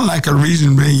sound like a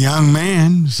reasonably young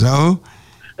man. So.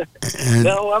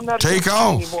 No, I'm not. Take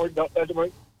off.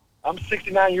 Anymore. I'm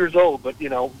 69 years old, but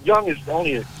young is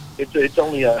only it's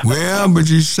only a. Well, but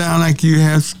you sound like you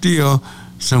have still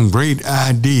some great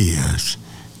ideas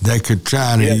that could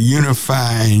try to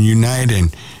unify and unite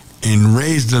and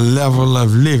raise the level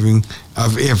of living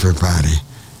of everybody.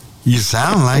 You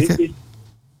sound like it.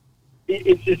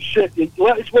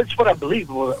 It's what I believe,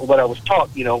 what I was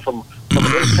taught, from a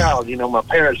little child. My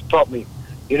parents taught me,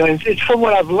 it's from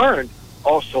what I've learned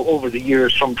also over the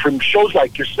years from shows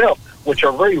like yourself, which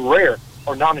are very rare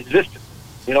or non-existent.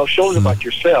 Shows about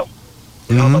yourself,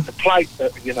 about the plight,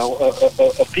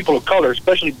 of people of color,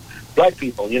 especially black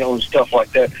people, and stuff like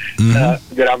that,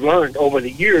 that I've learned over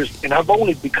the years. And I've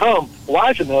only become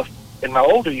wise enough in my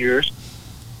older years.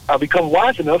 I've become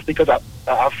wise enough because I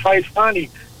finally,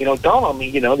 dawned on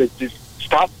me, that just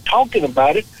stop talking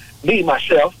about it, me,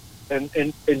 myself, and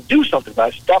do something about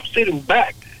it. Stop sitting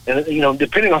back and,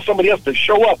 depending on somebody else to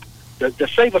show up to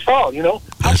save us all,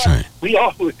 That's right. We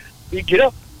get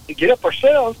up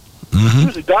ourselves,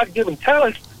 use the God-given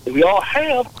talents that we all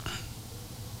have,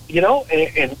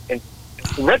 and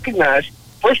recognize,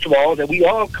 first of all, that we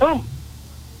all come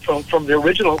from the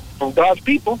original, from God's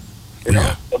people,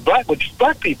 which is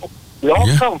black people. We all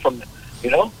come from them,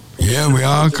 Yeah, we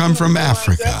all come from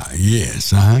Africa.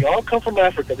 Yes, We all come from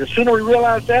Africa. The sooner we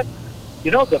realize that,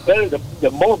 the better,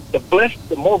 the more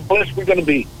blessed we're going to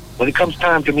be when it comes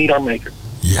time to meet our Maker.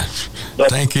 Yes.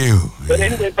 Thank you. But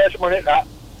anyway, Pastor Barnett,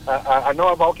 I know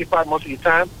I've occupied most of your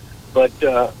time, but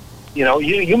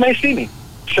you may see me.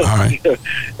 So, all right.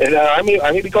 And I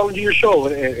may be calling to your show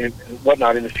and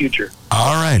whatnot in the future.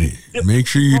 All righty. Make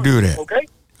sure you do that. Okay.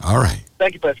 All right.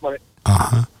 Thank you, Pastor Barnett.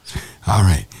 All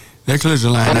right. That clears the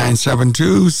line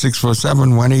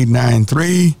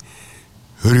 972-647-1893.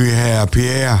 Who do we have,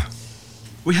 Pierre?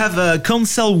 We have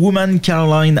Councilwoman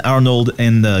Caroline Arnold,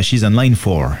 and she's on line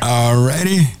 4. All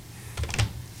righty.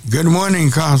 Good morning,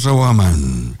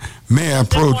 Councilwoman. Mayor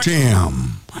Pro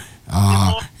Tem.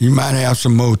 You might have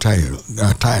some more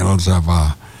titles of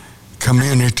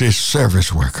community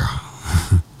service worker.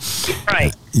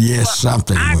 Right. Yes,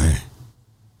 something way.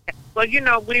 Well,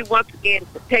 we once again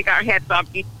take our hats off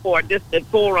for just the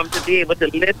forum to be able to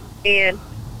listen in.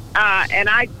 And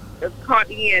I caught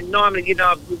in, normally,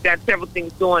 we've got several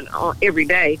things going on every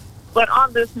day. But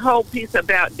on this whole piece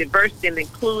about diversity and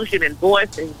inclusion and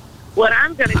voicing, what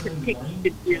I'm going to continue to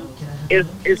do is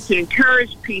to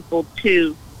encourage people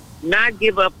to not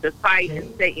give up the fight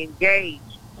and stay engaged.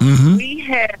 We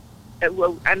have,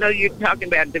 I know you're talking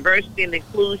about diversity and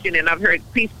inclusion, and I've heard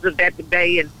pieces of that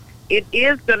today, and it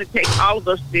is going to take all of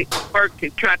us to work to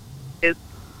try to get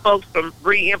folks from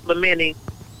re-implementing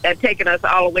taking us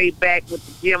all the way back with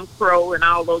the Jim Crow and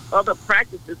all those other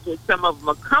practices which some of them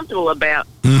are comfortable about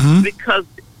because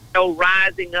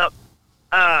rising up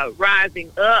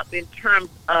rising up in terms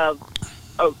of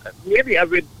really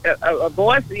a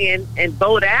voice in and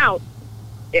vote out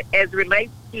as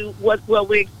relates to what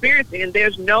we're experiencing. And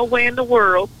there's no way in the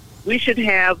world we should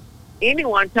have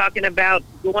anyone talking about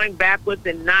going backwards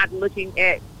and not looking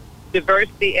at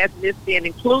diversity, ethnicity, and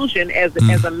inclusion as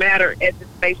a matter as it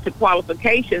relates to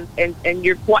qualifications. And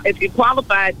if you're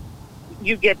qualified,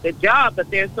 you get the job.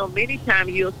 But there's so many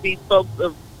times you'll see folks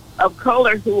of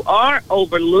color who are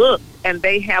overlooked, and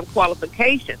they have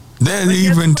qualifications. They'll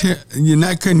even you're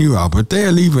not cutting you off, but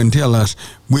they'll even tell us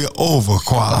we're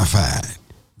overqualified,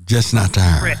 just not to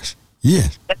hire us.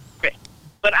 Yes. That's correct.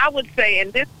 But I would say,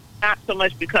 and this is not so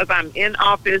much because I'm in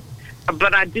office,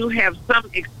 but I do have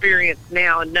some experience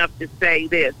now enough to say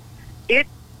this.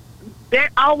 There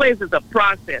always is a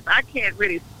process. I can't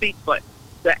really speak for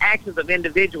the actions of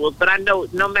individuals, but I know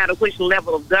no matter which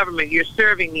level of government you're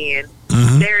serving in,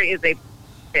 there is a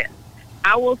process.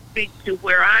 I will speak to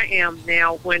where I am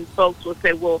now when folks will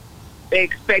say, well, they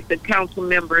expect the council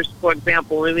members, for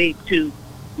example, we need to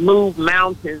move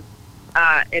mountains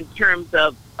in terms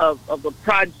of a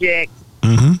project.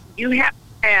 You have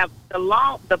to have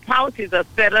the policies are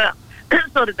set up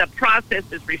so that the process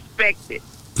is respected.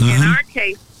 In our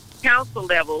case, council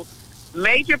level,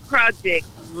 major projects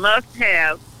must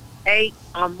have 8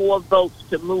 or more votes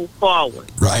to move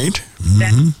forward. Right.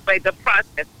 That's the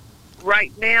process.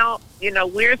 Right now,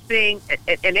 we're seeing,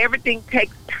 and everything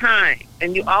takes time.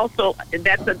 And you also,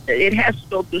 it has to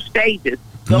go through stages.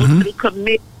 Goes through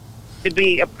committee to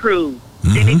be approved.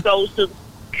 Then it goes to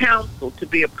council to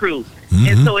be approved.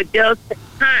 And so it does take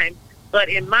time. But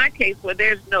in my case, where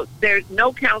there's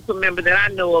no council member that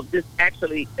I know of this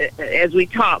actually, as we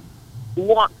talk,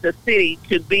 wants the city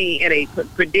to be in a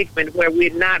predicament where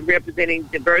we're not representing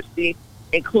diversity,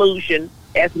 inclusion,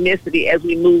 ethnicity as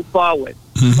we move forward.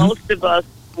 Most of us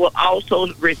will also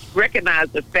recognize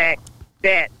the fact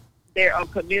that there are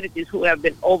communities who have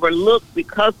been overlooked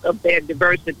because of their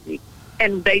diversity,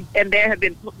 and there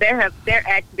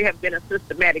actually have been a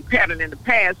systematic pattern in the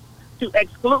past to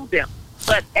exclude them.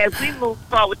 But as we move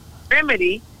forward to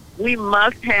remedy, we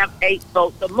must have 8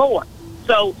 votes or more.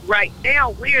 So right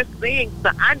now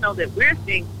I know that we're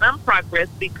seeing some progress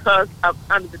because of,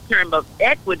 under the term of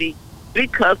equity,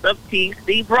 because of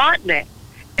T.C. Broadnax.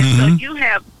 And so you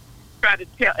have tried to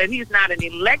tell, and he's not an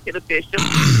elected official,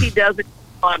 he doesn't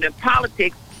on in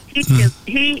politics, he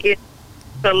is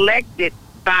selected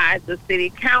by the city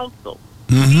council.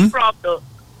 He brought the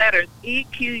letters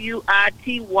EQUITY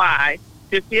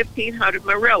to 1500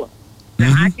 Marilla.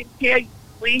 Now I can tell you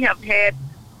we have had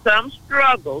some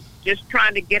struggles just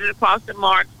trying to get it across the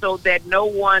mark so that no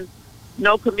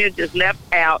community is left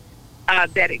out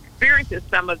that experiences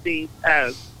some of these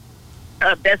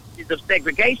vestiges of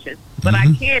segregation. But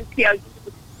I can tell you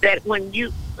that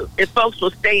if folks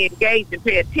will stay engaged and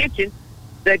pay attention,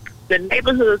 the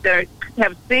neighborhoods that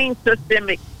have seen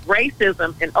systemic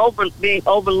racism and being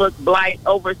overlooked, blight,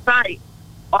 oversight,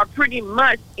 are pretty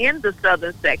much in the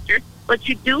southern sector. But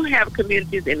you do have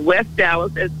communities in West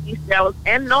Dallas, East Dallas,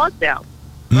 and North Dallas.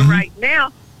 But right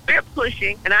now, we're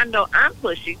pushing, and I know I'm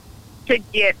pushing,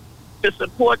 to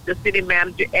support the city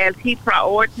manager as he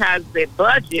prioritizes a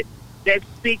budget that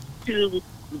speaks to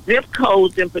zip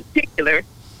codes in particular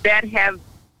that have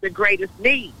the greatest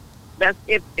need. That's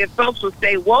if folks will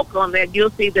stay woke on that,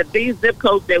 you'll see that these zip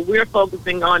codes that we're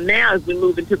focusing on now as we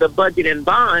move into the budget and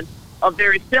bond are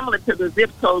very similar to the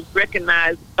zip codes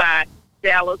recognized by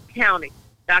Dallas County.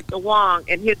 Dr. Wong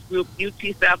and his group,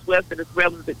 UT Southwestern, as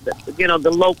well as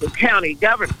the local county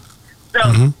government.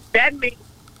 So that means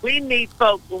we need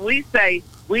folks, when we say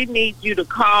we need you to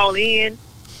call in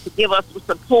to give us some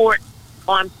support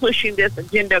on pushing this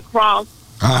agenda across,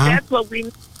 that's what we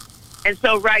need. And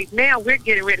so right now we're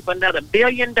getting ready for another $1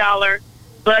 billion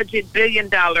budget, $1 billion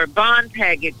bond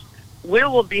package. We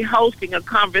will be hosting a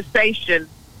conversation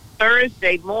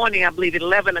Thursday morning, I believe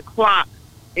 11 o'clock,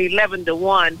 11 to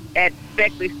 1 at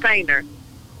Beckley Sainer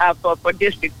for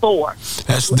District 4.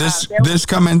 That's this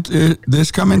coming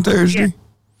Thursday? Yes.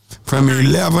 From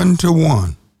 11 to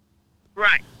 1.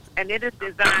 Right. And it is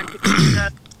designed to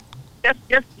be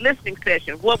just listening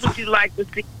session. What would you like to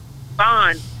see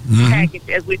bond package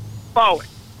as we move forward?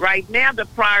 Right now, the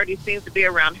priority seems to be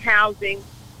around housing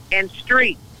and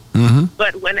streets.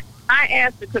 But when I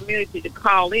ask the community to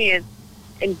call in,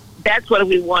 and that's what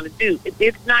we want to do.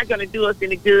 It's not going to do us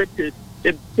any good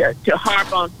to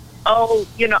harp on, all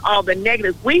the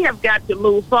negatives. We have got to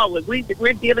move forward.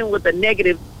 We're dealing with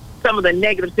some of the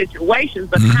negative situations,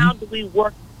 but how do we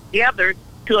work together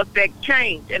to affect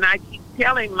change? And I keep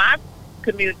telling my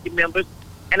community members,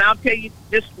 and I'll tell you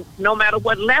this no matter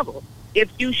what level, if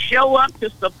you show up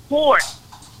to support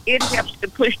it helps to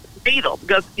push the needle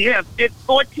because you have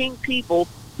 14 people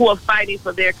who are fighting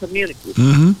for their community.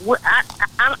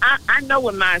 I know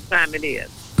what my assignment is.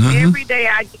 Every day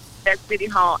I get to that city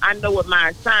hall, I know what my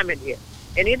assignment is.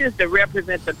 And it is to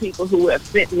represent the people who have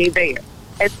sent me there.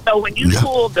 And so when you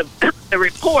pull the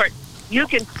report, you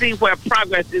can see where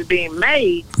progress is being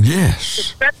made. Yes.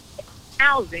 Especially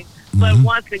housing. But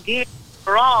once again,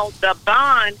 for all, the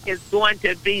bond is going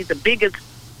to be the biggest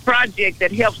project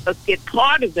that helps us get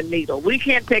part of the needle. We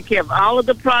can't take care of all of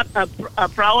the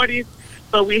priorities,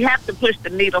 but we have to push the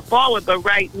needle forward. But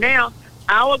right now,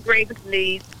 our greatest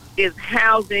need is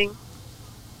housing,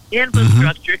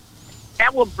 infrastructure.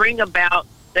 That will bring about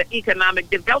the economic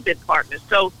development partners.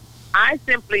 So I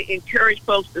simply encourage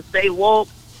folks to stay woke,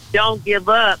 don't give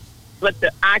up. But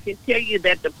I can tell you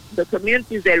that the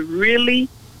communities that really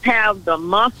have the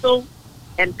muscle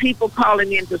and people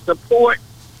calling in to support,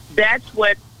 that's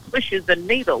what pushes the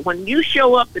needle. When you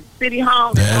show up at City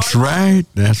Hall... That's right.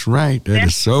 That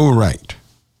is so right.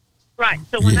 Right.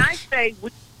 So when I say we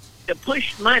to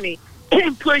push money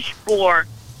and push for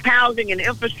housing and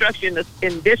infrastructure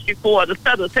in District 4 of the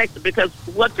Southern Texas, because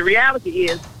what the reality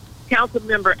is,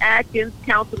 Councilmember Atkins,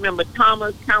 Councilmember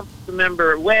Thomas,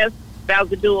 Councilmember West,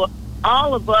 Valgador,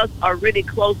 all of us are really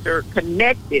closer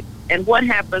connected. And what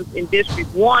happens in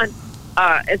District 1,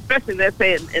 especially, let's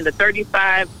say, in the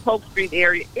 35 Polk Street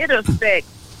area, it affects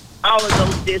all of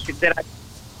those districts that I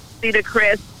Cedar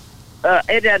Crest,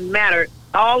 it doesn't matter.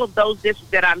 All of those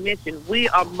districts that I mentioned, we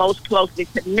are most closely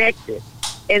connected.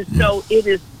 And so it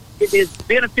is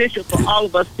beneficial for all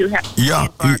of us to have.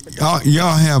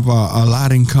 Y'all have a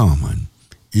lot in common.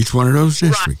 Each one of those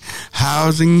districts. Right.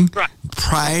 Housing,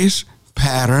 price,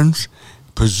 patterns,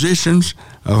 positions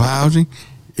of housing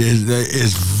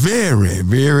is very,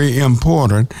 very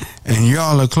important, and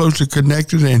y'all are closely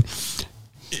connected. And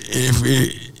if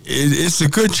it's a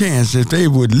good chance that they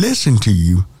would listen to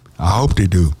you. I hope they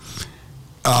do.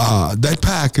 That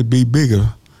pie could be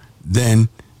bigger than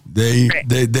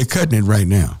they're cutting it right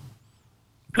now.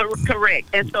 Correct.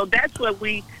 And so that's what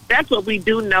we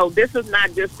do know. This is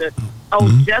not just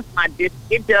just my district.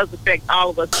 It does affect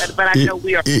all of us, but I know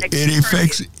we are. It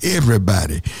affects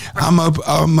everybody. I'm up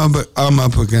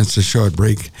against a short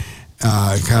break,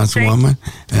 Councilwoman,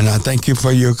 and I thank you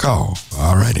for your call.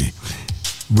 All righty,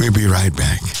 we'll be right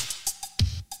back.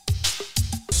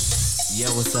 Yo,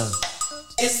 what's up?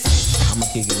 I'm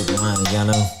gonna kick it with the line, y'all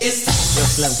know. Yo,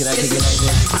 Slim, can I kick it like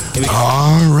this?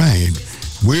 All right.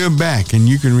 We're back, and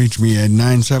you can reach me at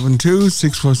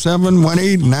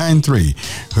 972-647-1893.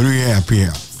 Who do we have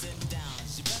here?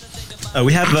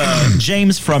 We have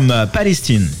James from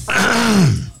Palestine.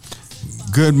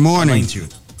 Good morning.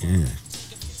 Yeah.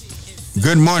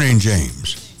 Good morning,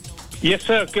 James. Yes,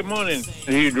 sir. Good morning.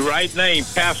 You're the right name,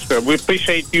 Pastor. We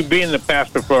appreciate you being the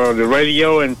pastor for the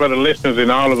radio and for the listeners and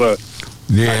all of us.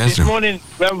 Yes. This morning,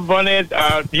 Reverend Barnett,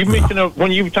 you mentioned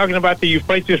when you were talking about the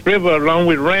Euphrates River along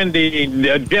with Randy,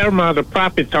 Jeremiah the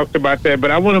prophet talked about that,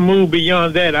 but I want to move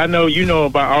beyond that. I know you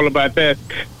know all about that,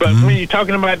 but when you're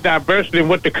talking about diversity, and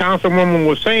what the councilwoman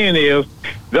was saying is,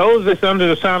 those that's under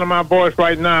the sound of my voice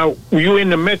right now, you in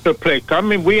the Metroplex. I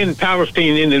mean, we in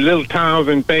Palestine, in the little towns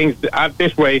and things out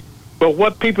this way. But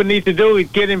what people need to do is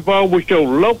get involved with your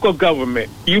local government.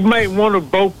 You might want to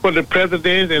vote for the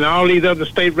president and all these other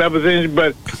state representatives,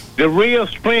 but the real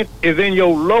strength is in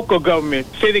your local government.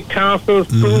 City councils,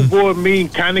 school board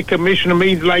meetings, county commissioner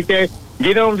meetings like that.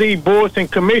 Get on these boards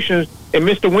and commissions. And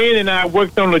Mr. Wynn and I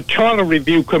worked on the charter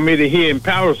review committee here in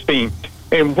Palestine.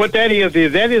 And what that is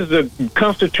the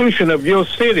constitution of your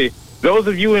city. Those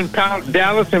of you in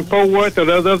Dallas and Fort Worth or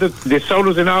those other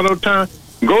DeSoto's and all those towns,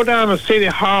 go down to City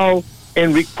Hall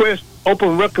and request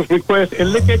open records request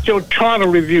and look at your charter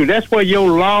review. That's where your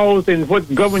laws and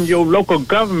what govern your local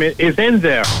government is in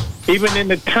there, even in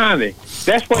the county.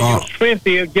 That's where your strength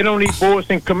is. Get on these boards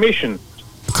and commissions.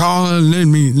 Caller, let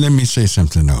me say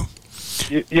something though.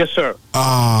 Yes, sir.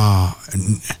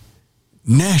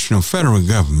 National federal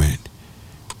government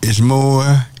is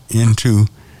more into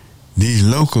these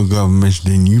local governments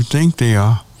than you think they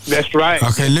are. That's right.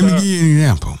 Okay, let me give you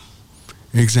an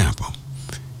example.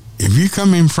 If you're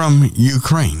coming from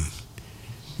Ukraine,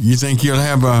 you think you'll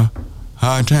have a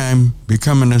hard time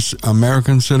becoming an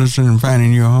American citizen and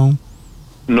finding your home?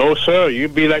 No, sir.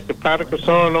 You'd be like the prodigal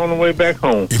son on the way back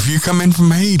home. If you come in from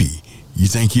Haiti, you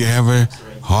think you have a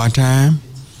hard time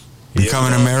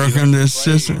becoming an American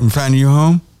citizen and finding your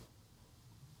home?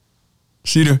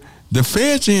 See, the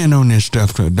feds in on this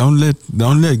stuff. Don't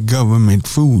let government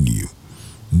fool you.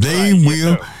 They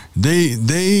will.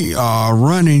 They are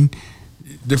running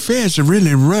the feds are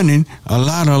really running a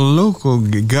lot of local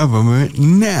government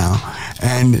now,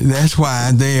 and that's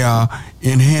why they are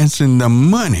enhancing the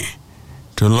money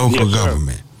to local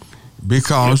government,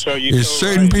 because there's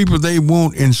certain people they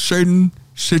want in certain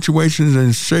situations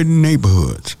in certain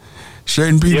neighborhoods,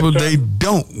 certain people they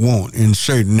don't want in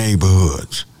certain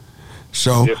neighborhoods.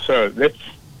 So yes, sir.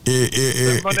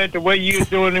 The way you're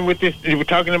doing it with this, they're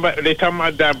talking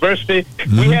about diversity.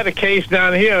 We had a case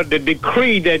down here, the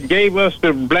decree that gave us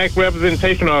the black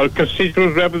representation or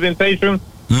constituent representation.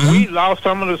 We lost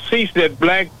some of the seats that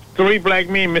three black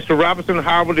men, Mr. Robinson,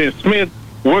 Howard, and Smith,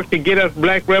 worked to get us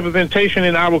black representation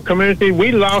in our community.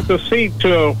 We lost a seat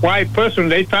to a white person.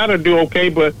 They try to do okay,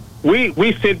 but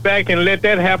we sit back and let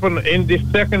that happen in the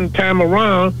second time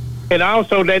around. And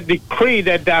also that decree,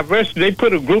 that diversity, they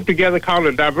put a group together called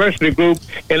a diversity group,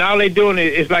 and all they doing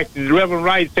is like the Reverend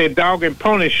Wright said, dog and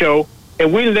pony show,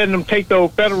 and we letting them take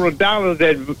those federal dollars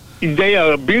that they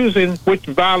are abusing, which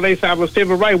violates our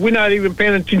civil rights. We're not even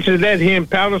paying attention to that here in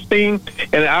Palestine,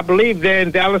 and I believe there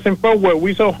in Dallas and Fort Worth.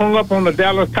 We so hung up on the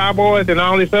Dallas Cowboys and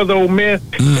all this other old mess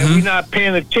that we're not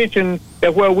paying attention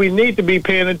at where we need to be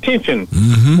paying attention.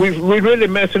 We're really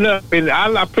messing up, and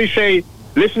I appreciate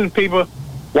listening to people.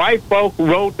 White folk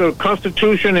wrote the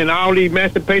Constitution and all the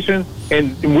emancipation,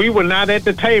 and we were not at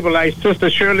the table, like Sister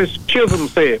Shirley Chisholm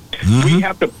said. We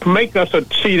have to make us a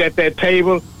seat at that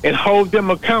table and hold them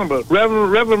accountable.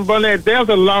 Reverend Burnett, there's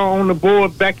a law on the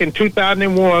board back in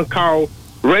 2001 called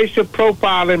Racial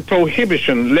Profiling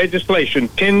Prohibition Legislation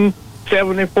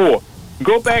 1074.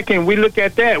 Go back and we look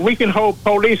at that. We can hold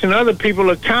police and other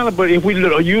people accountable if we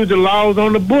use the laws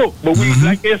on the book. But we,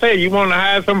 like they say, you want to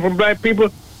hire something from black people,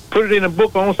 put it in a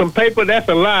book on some paper, that's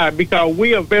a lie, because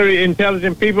we are very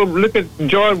intelligent people. Look at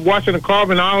George Washington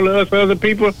Carver and all of us other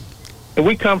people, and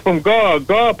we come from God.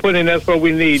 God put in us what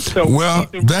we need. So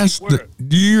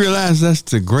do you realize that's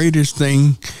the greatest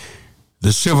thing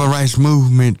the civil rights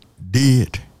movement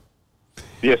did?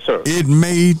 Yes, sir. It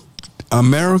made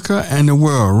America and the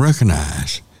world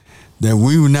recognize that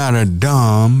we were not a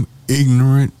dumb,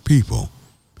 ignorant people.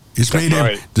 It's made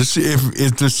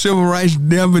if the civil rights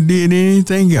never did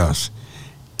anything else,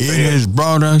 it has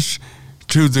brought us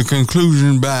to the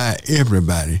conclusion by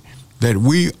everybody that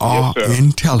we are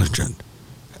intelligent.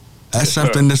 That's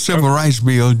something the Civil Rights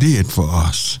Bill did for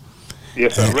us.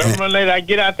 Yes, sir. Reverend Lady, I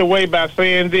get out the way by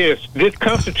saying this. This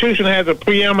Constitution has a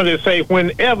preamble that say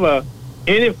whenever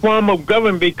any form of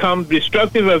government becomes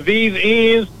destructive of these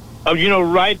ends, of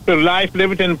right to life,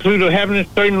 liberty, and pursuit of having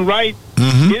certain rights,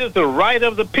 it is the right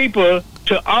of the people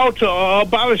to alter or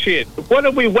abolish it. What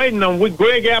are we waiting on? With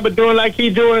Greg Abbott doing like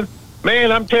he's doing,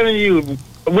 man, I'm telling you,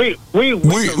 we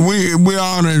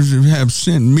ought to have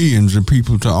sent millions of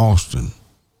people to Austin.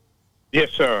 Yes,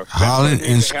 sir. Hollering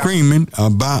and screaming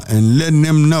about and letting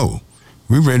them know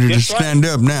we're ready to stand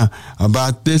up now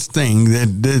about this thing,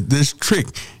 this trick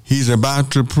he's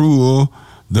about to pull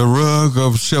the rug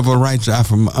of civil rights out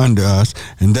from under us,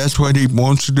 and that's what he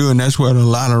wants to do, and that's what a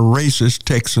lot of racist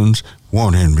Texans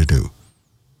want him to do.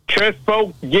 Church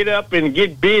folks get up and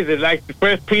get busy, like the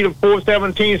 1 Peter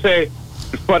 4:17 says,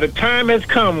 for the time has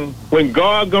come when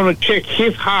God's going to check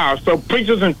his house. So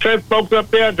preachers and church folks up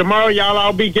there, tomorrow y'all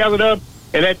all be gathered up,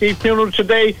 and at these funerals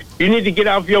today, you need to get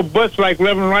off your butts, like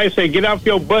Reverend Rice said, get off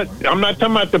your butt. I'm not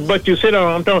talking about the butt you sit on,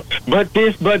 I'm talking but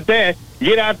this, but that.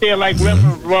 Get out there like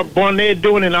Reverend Barnett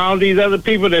doing and all these other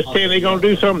people that saying they're going to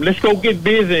do something. Let's go get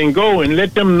busy and go and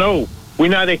let them know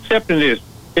we're not accepting this.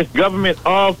 It's government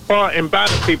all for and by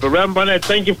the people. Reverend Barnett,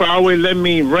 thank you for always letting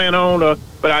me rant on,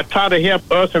 but I try to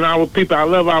help us and our people. I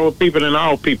love our people and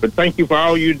all people. Thank you for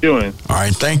all you're doing. All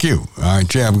right, thank you. All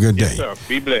right, you have a good day. Yes, sir.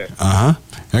 Be blessed.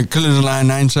 Collision line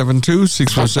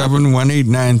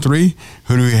 972-647-1893.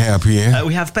 Who do we have here?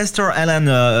 We have Pastor Alan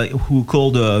who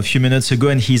called a few minutes ago,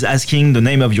 and he's asking the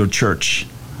name of your church.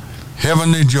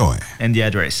 Heavenly Joy. And the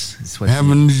address.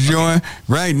 Heavenly Joy.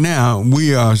 Right now,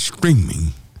 we are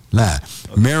streaming live.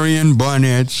 Okay. Marion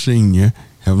Barnett Sr.,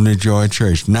 Heavenly Joy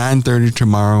Church, 9:30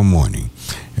 tomorrow morning.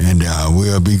 And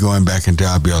we'll be going back into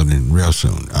our building real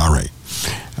soon. All right.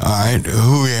 All right,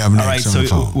 who we have next on the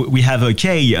phone? We have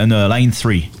Kay on line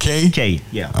 3. Kay? Kay,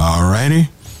 yeah. All righty.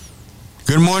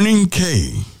 Good morning,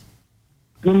 Kay.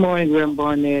 Good morning, Reverend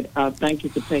Barnett. Thank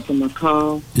you for taking my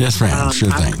call. Yes, ma'am.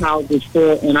 Sure thing. I called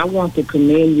before, and I want to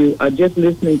commend you. Just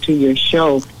listening to your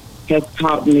show has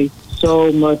taught me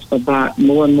so much about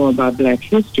more and more about Black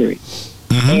history.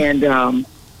 And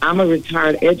I'm a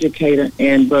retired educator,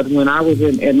 but when I was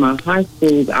at my high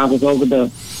schools, I was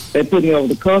they put me over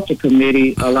the culture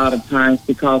committee a lot of times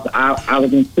because I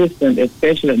was insistent,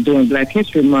 especially during Black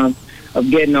History Month, of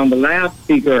getting on the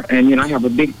loudspeaker, and I have a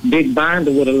big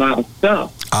binder with a lot of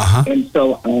stuff. And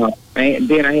so and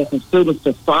then I had some students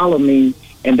to follow me,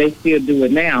 and they still do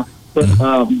it now. But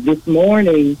this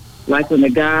morning, like when the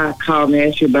guy called and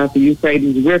asked you about the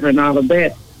Euphrates River and all of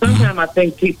that, sometimes I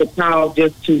think people call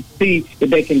just to see if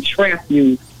they can trap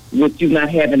you with you not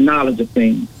having knowledge of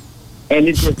things. And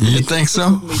it just you think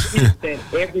so? That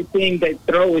everything they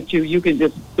throw at you, you can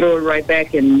just throw it right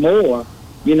back and more,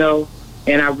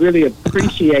 And I really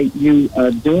appreciate you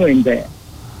doing that.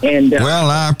 And well,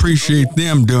 I appreciate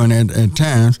them doing it at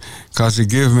times because it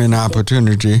gives me an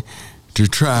opportunity to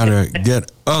try to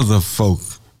get other folk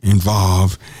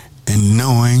involved in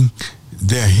knowing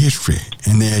their history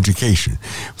and their education.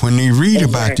 When they read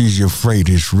about these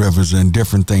Euphrates rivers and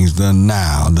different things, the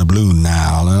Nile, the Blue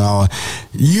Nile, and all,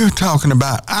 you're talking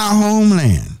about our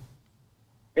homeland.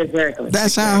 Exactly.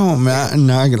 That's our home.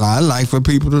 I like for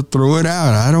people to throw it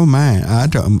out. I don't mind.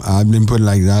 I've been put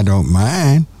like I don't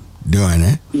mind doing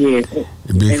it. Yes.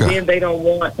 And then they don't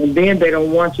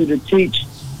want you to teach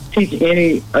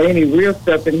any real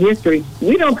stuff in history.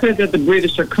 We don't care that the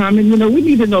British are coming. We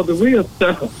need to know the real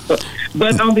stuff.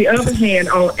 But on the other hand,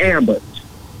 on Abbott,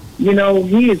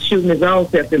 he is shooting his own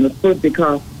self in the foot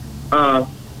because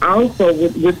also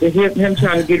with him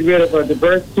trying to get rid of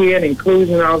diversity and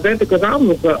inclusion and all that, because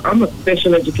I'm a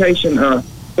special education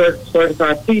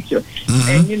certified teacher.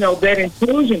 And that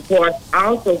inclusion part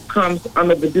also comes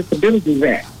under the Disabilities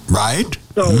Act. Right.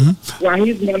 So while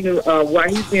he's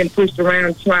being pushed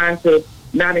around trying to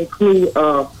not include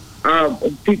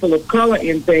people of color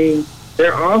in things,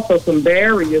 there are also some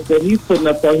barriers that he's putting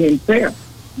up for himself.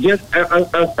 Just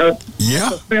a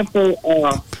simple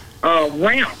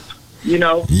ramp.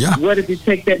 What if you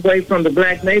take that away from the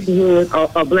black neighborhood or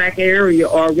a black area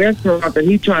or a restaurant that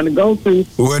he's trying to go to?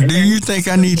 Well, do you think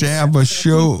I need to have a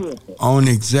show on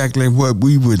exactly what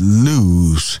we would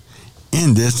lose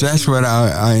in this? That's what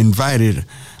I invited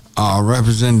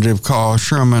Representative Carl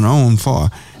Sherman on for,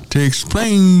 to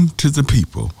explain to the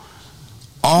people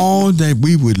all that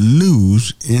we would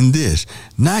lose in this.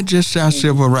 Not just our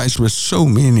civil rights, but so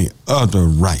many other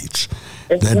rights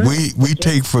that we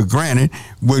take for granted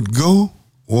would go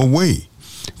away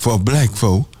for black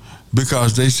folk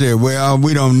because they said, well,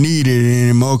 we don't need it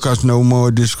anymore because no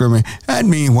more discrimination. That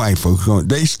means white folks,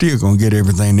 they still going to get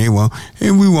everything they want,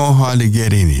 and we won't hardly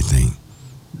get anything.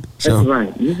 So, that's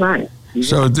right. You're right.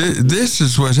 So this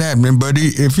is what's happening, but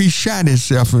if he shot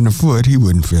himself in the foot, he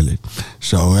wouldn't feel it.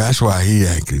 So that's why he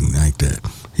acting like that.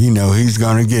 He know he's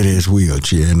going to get his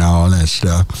wheelchair and all that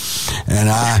stuff. And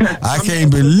I can't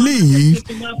believe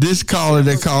this caller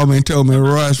that called me and told me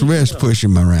Royce West push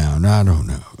him around. I don't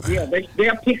know. Yeah,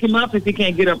 they'll pick him up if he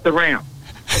can't get up the ramp.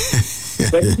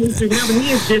 But remember,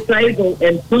 he is disabled,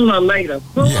 and sooner or later.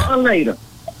 Yeah.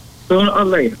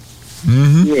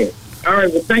 All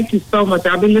right, well, thank you so much.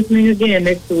 I'll be listening again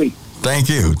next week. Thank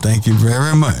you. Thank you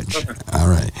very much. Okay. All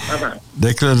right. Bye-bye.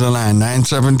 They clear the line,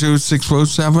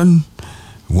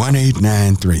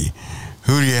 972-647-1893.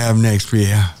 Who do you have next,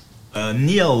 Pierre?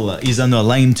 Neil is on the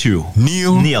line too.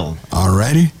 Neil. All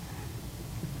righty.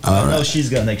 No,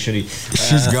 she's gone, actually.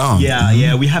 She's gone.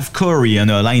 Yeah, we have Corey on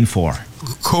line 4.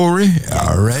 Corey?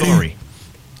 All righty. Corey.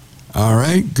 All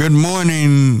right. Good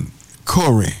morning,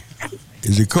 Corey.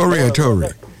 Is it Corey or Tory?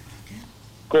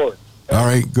 Corey. All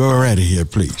right, go right ahead,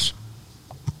 please.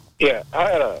 Yeah, I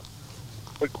had a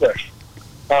quick question.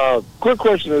 Quick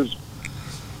question is,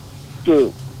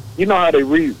 you know how they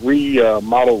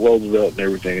remodeled Roosevelt and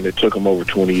everything, and it took them over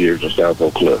 20 years in South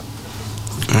Oak Cliff.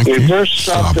 Okay. Is there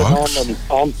something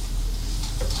on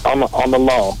the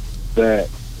law that,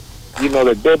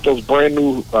 they built those brand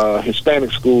new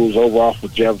Hispanic schools over off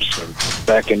of Jefferson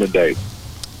back in the day?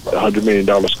 The $100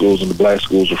 million schools and the black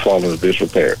schools are falling into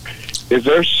disrepair. Is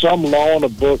there some law in the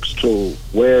books to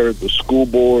where the school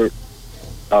board,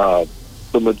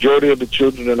 the majority of the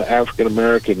children in the African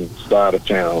American side of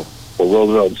town, where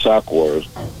Roosevelt and Sauk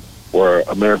were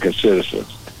American citizens?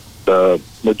 The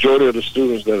majority of the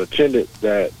students that attended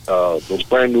those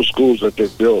brand new schools that they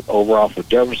built over off of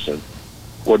Jefferson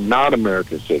were not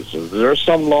American citizens. Is there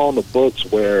some law in the books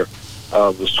where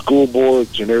the school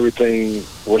boards and everything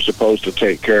were supposed to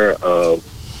take care of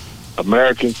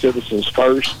American citizens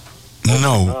first?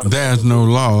 No, there's no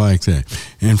law like that.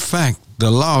 In fact, the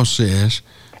law says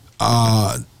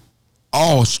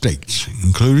all states,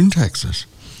 including Texas,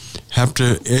 have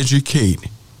to educate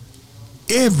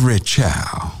every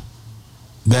child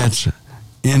that's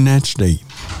in that state,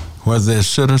 whether they're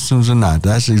citizens or not.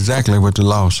 That's exactly what the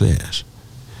law says.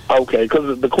 Okay,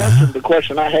 because the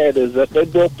question I had is that they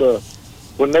built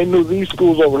when they knew these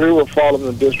schools over here were falling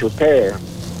in disrepair,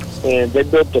 and they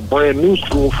built a brand new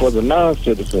school for the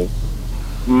non-citizens.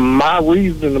 My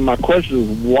reason and my question is,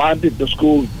 why did the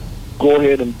school go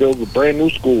ahead and build the brand new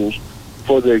schools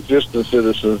for the existing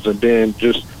citizens and then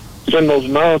just send those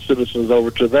non-citizens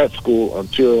over to that school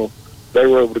until they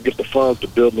were able to get the funds to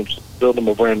build them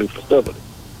a brand new facility?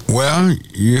 Well,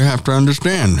 you have to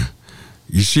understand.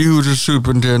 You see who the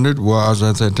superintendent was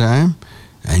at that time,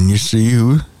 and you see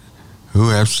who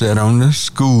have sat on the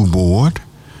school board.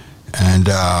 And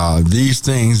these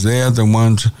things, they're the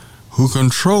ones who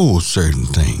control certain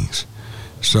things.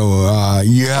 So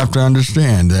you have to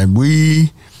understand that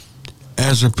we,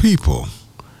 as a people,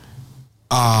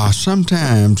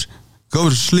 sometimes go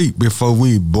to sleep before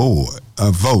we vote.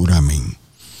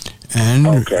 And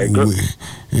okay,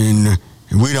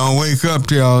 we don't wake up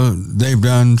till they've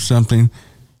done something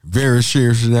very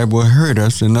serious that will hurt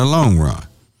us in the long run.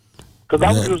 Because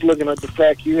I was just looking at the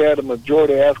fact you had a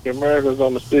majority of African Americans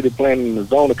on the city planning and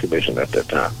zoning commission at that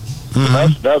time.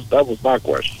 Mm-hmm. That was my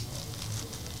question.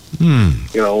 You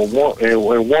know, one.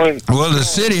 Well, the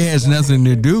city has nothing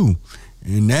to do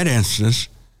in that instance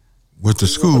with the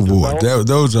school board.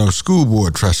 Those are school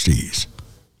board trustees.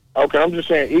 Okay, I'm just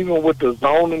saying, even with the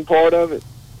zoning part of it,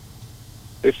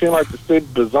 it seemed like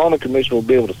the zoning commission will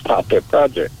be able to stop that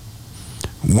project.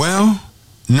 Well,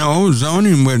 no,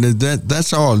 zoning,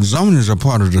 that's all. Zoning is a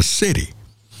part of the city.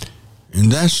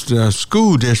 And that's the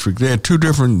school district. They're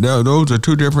those are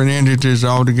two different entities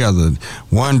altogether.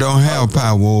 One don't have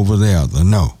power over the other,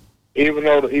 no. Even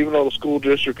though the school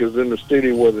district is in the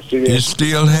city where the city is. It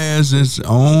still has its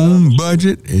own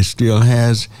budget. It still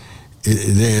has,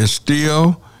 there's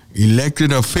still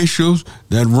elected officials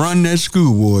that run that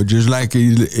school board, just like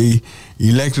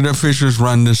elected officials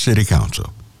run the city council.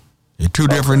 They're two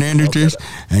different entities,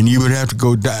 and you would have to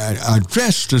go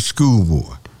address the school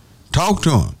board, talk to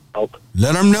them,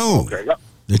 let them know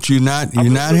that you're not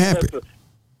happy.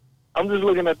 I'm just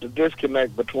looking at the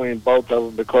disconnect between both of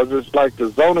them, because it's like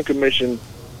the zoning commission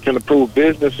can approve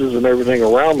businesses and everything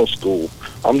around the school.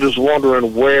 I'm just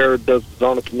wondering, where does the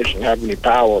zoning commission have any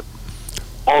power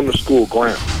on the school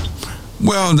grounds?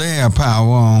 Well, they have power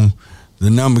on the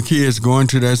number of kids going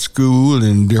to that school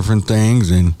and different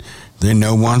things, and they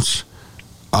know once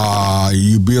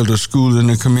you build a school in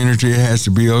the community, it has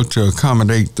to be able to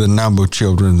accommodate the number of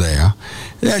children there.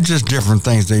 They're just different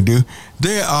things they do.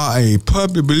 They are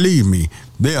believe me,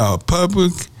 they are a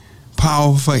public,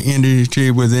 powerful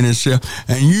entity within itself,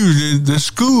 and usually the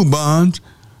school bonds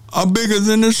are bigger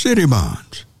than the city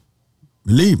bonds.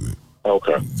 Believe me.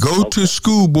 Okay. Go to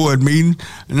school board meeting.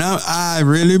 Now, I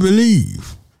really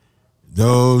believe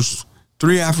those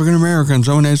 3 African Americans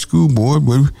on that school board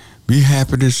would be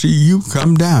happy to see you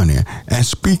come down there and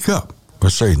speak up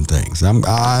for certain things.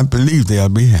 I believe they'll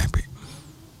be happy.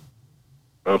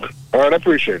 Okay. All right, I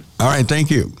appreciate it. All right,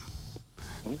 thank you.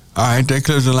 All right, that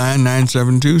closes the line,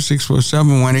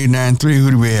 972-647-1893. Who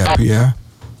do we have, Pierre?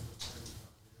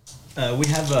 We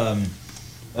have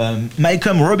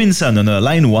Malcolm Robinson on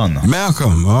line 1.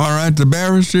 Malcolm, all right, the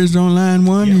barrister's on line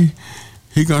 1. Yeah.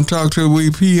 He gonna talk to we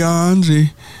peons.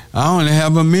 I only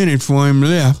have a minute for him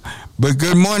left. But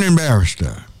good morning,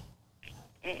 barrister.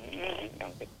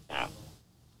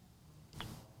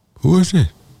 Who is it?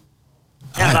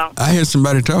 Hello. I hear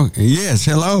somebody talking. Yes,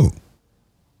 hello.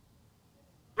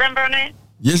 Reverend Burnett?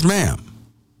 Yes, ma'am.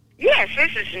 Yes,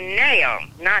 this is Nail,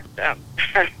 not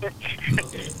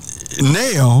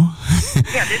Nail?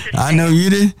 Yeah, this is I know you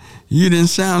didn't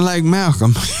sound like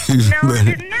Malcolm. No, I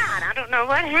did not. I don't know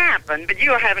what happened, but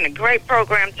you are having a great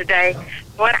program today.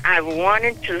 What I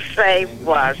wanted to say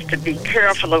was to be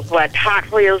careful of what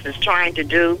Hot Wheels is trying to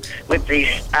do with these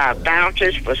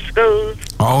vouchers for schools.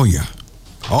 Oh, yeah.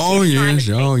 Oh, yes.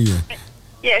 Oh, yeah.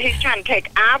 Yeah, he's trying to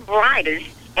take our brightest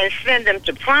and send them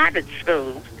to private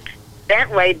schools.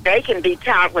 That way they can be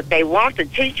taught what they want to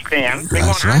teach them. They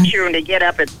want our children to get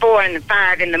up at 4 and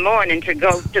 5 in the morning to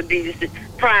go to these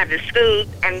private schools,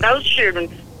 and those children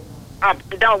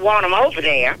don't want them over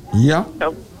there. Yeah.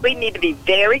 So we need to be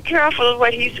very careful of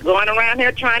what he's going around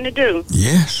here trying to do.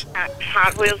 Yes.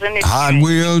 Hot Wheels in this Hot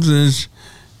Wheels is...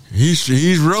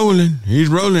 He's rolling. He's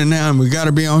rolling now, and we got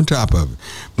to be on top of it.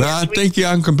 But I think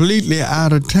I'm completely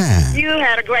out of time. You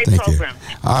had a great You. program.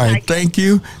 All right, thank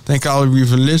you. Thank all of you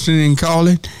for listening and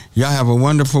calling. Y'all have a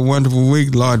wonderful, wonderful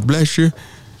week. Lord bless you.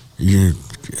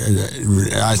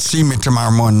 I see me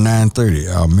tomorrow morning,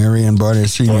 9:30. Marion Body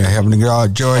Senior Heavenly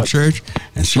God Joy Church,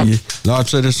 and see you. Lord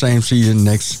said the same. See you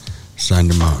next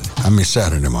Saturday morning.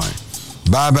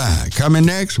 Bye bye. Coming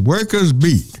next, Workers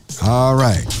Beat. All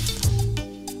right.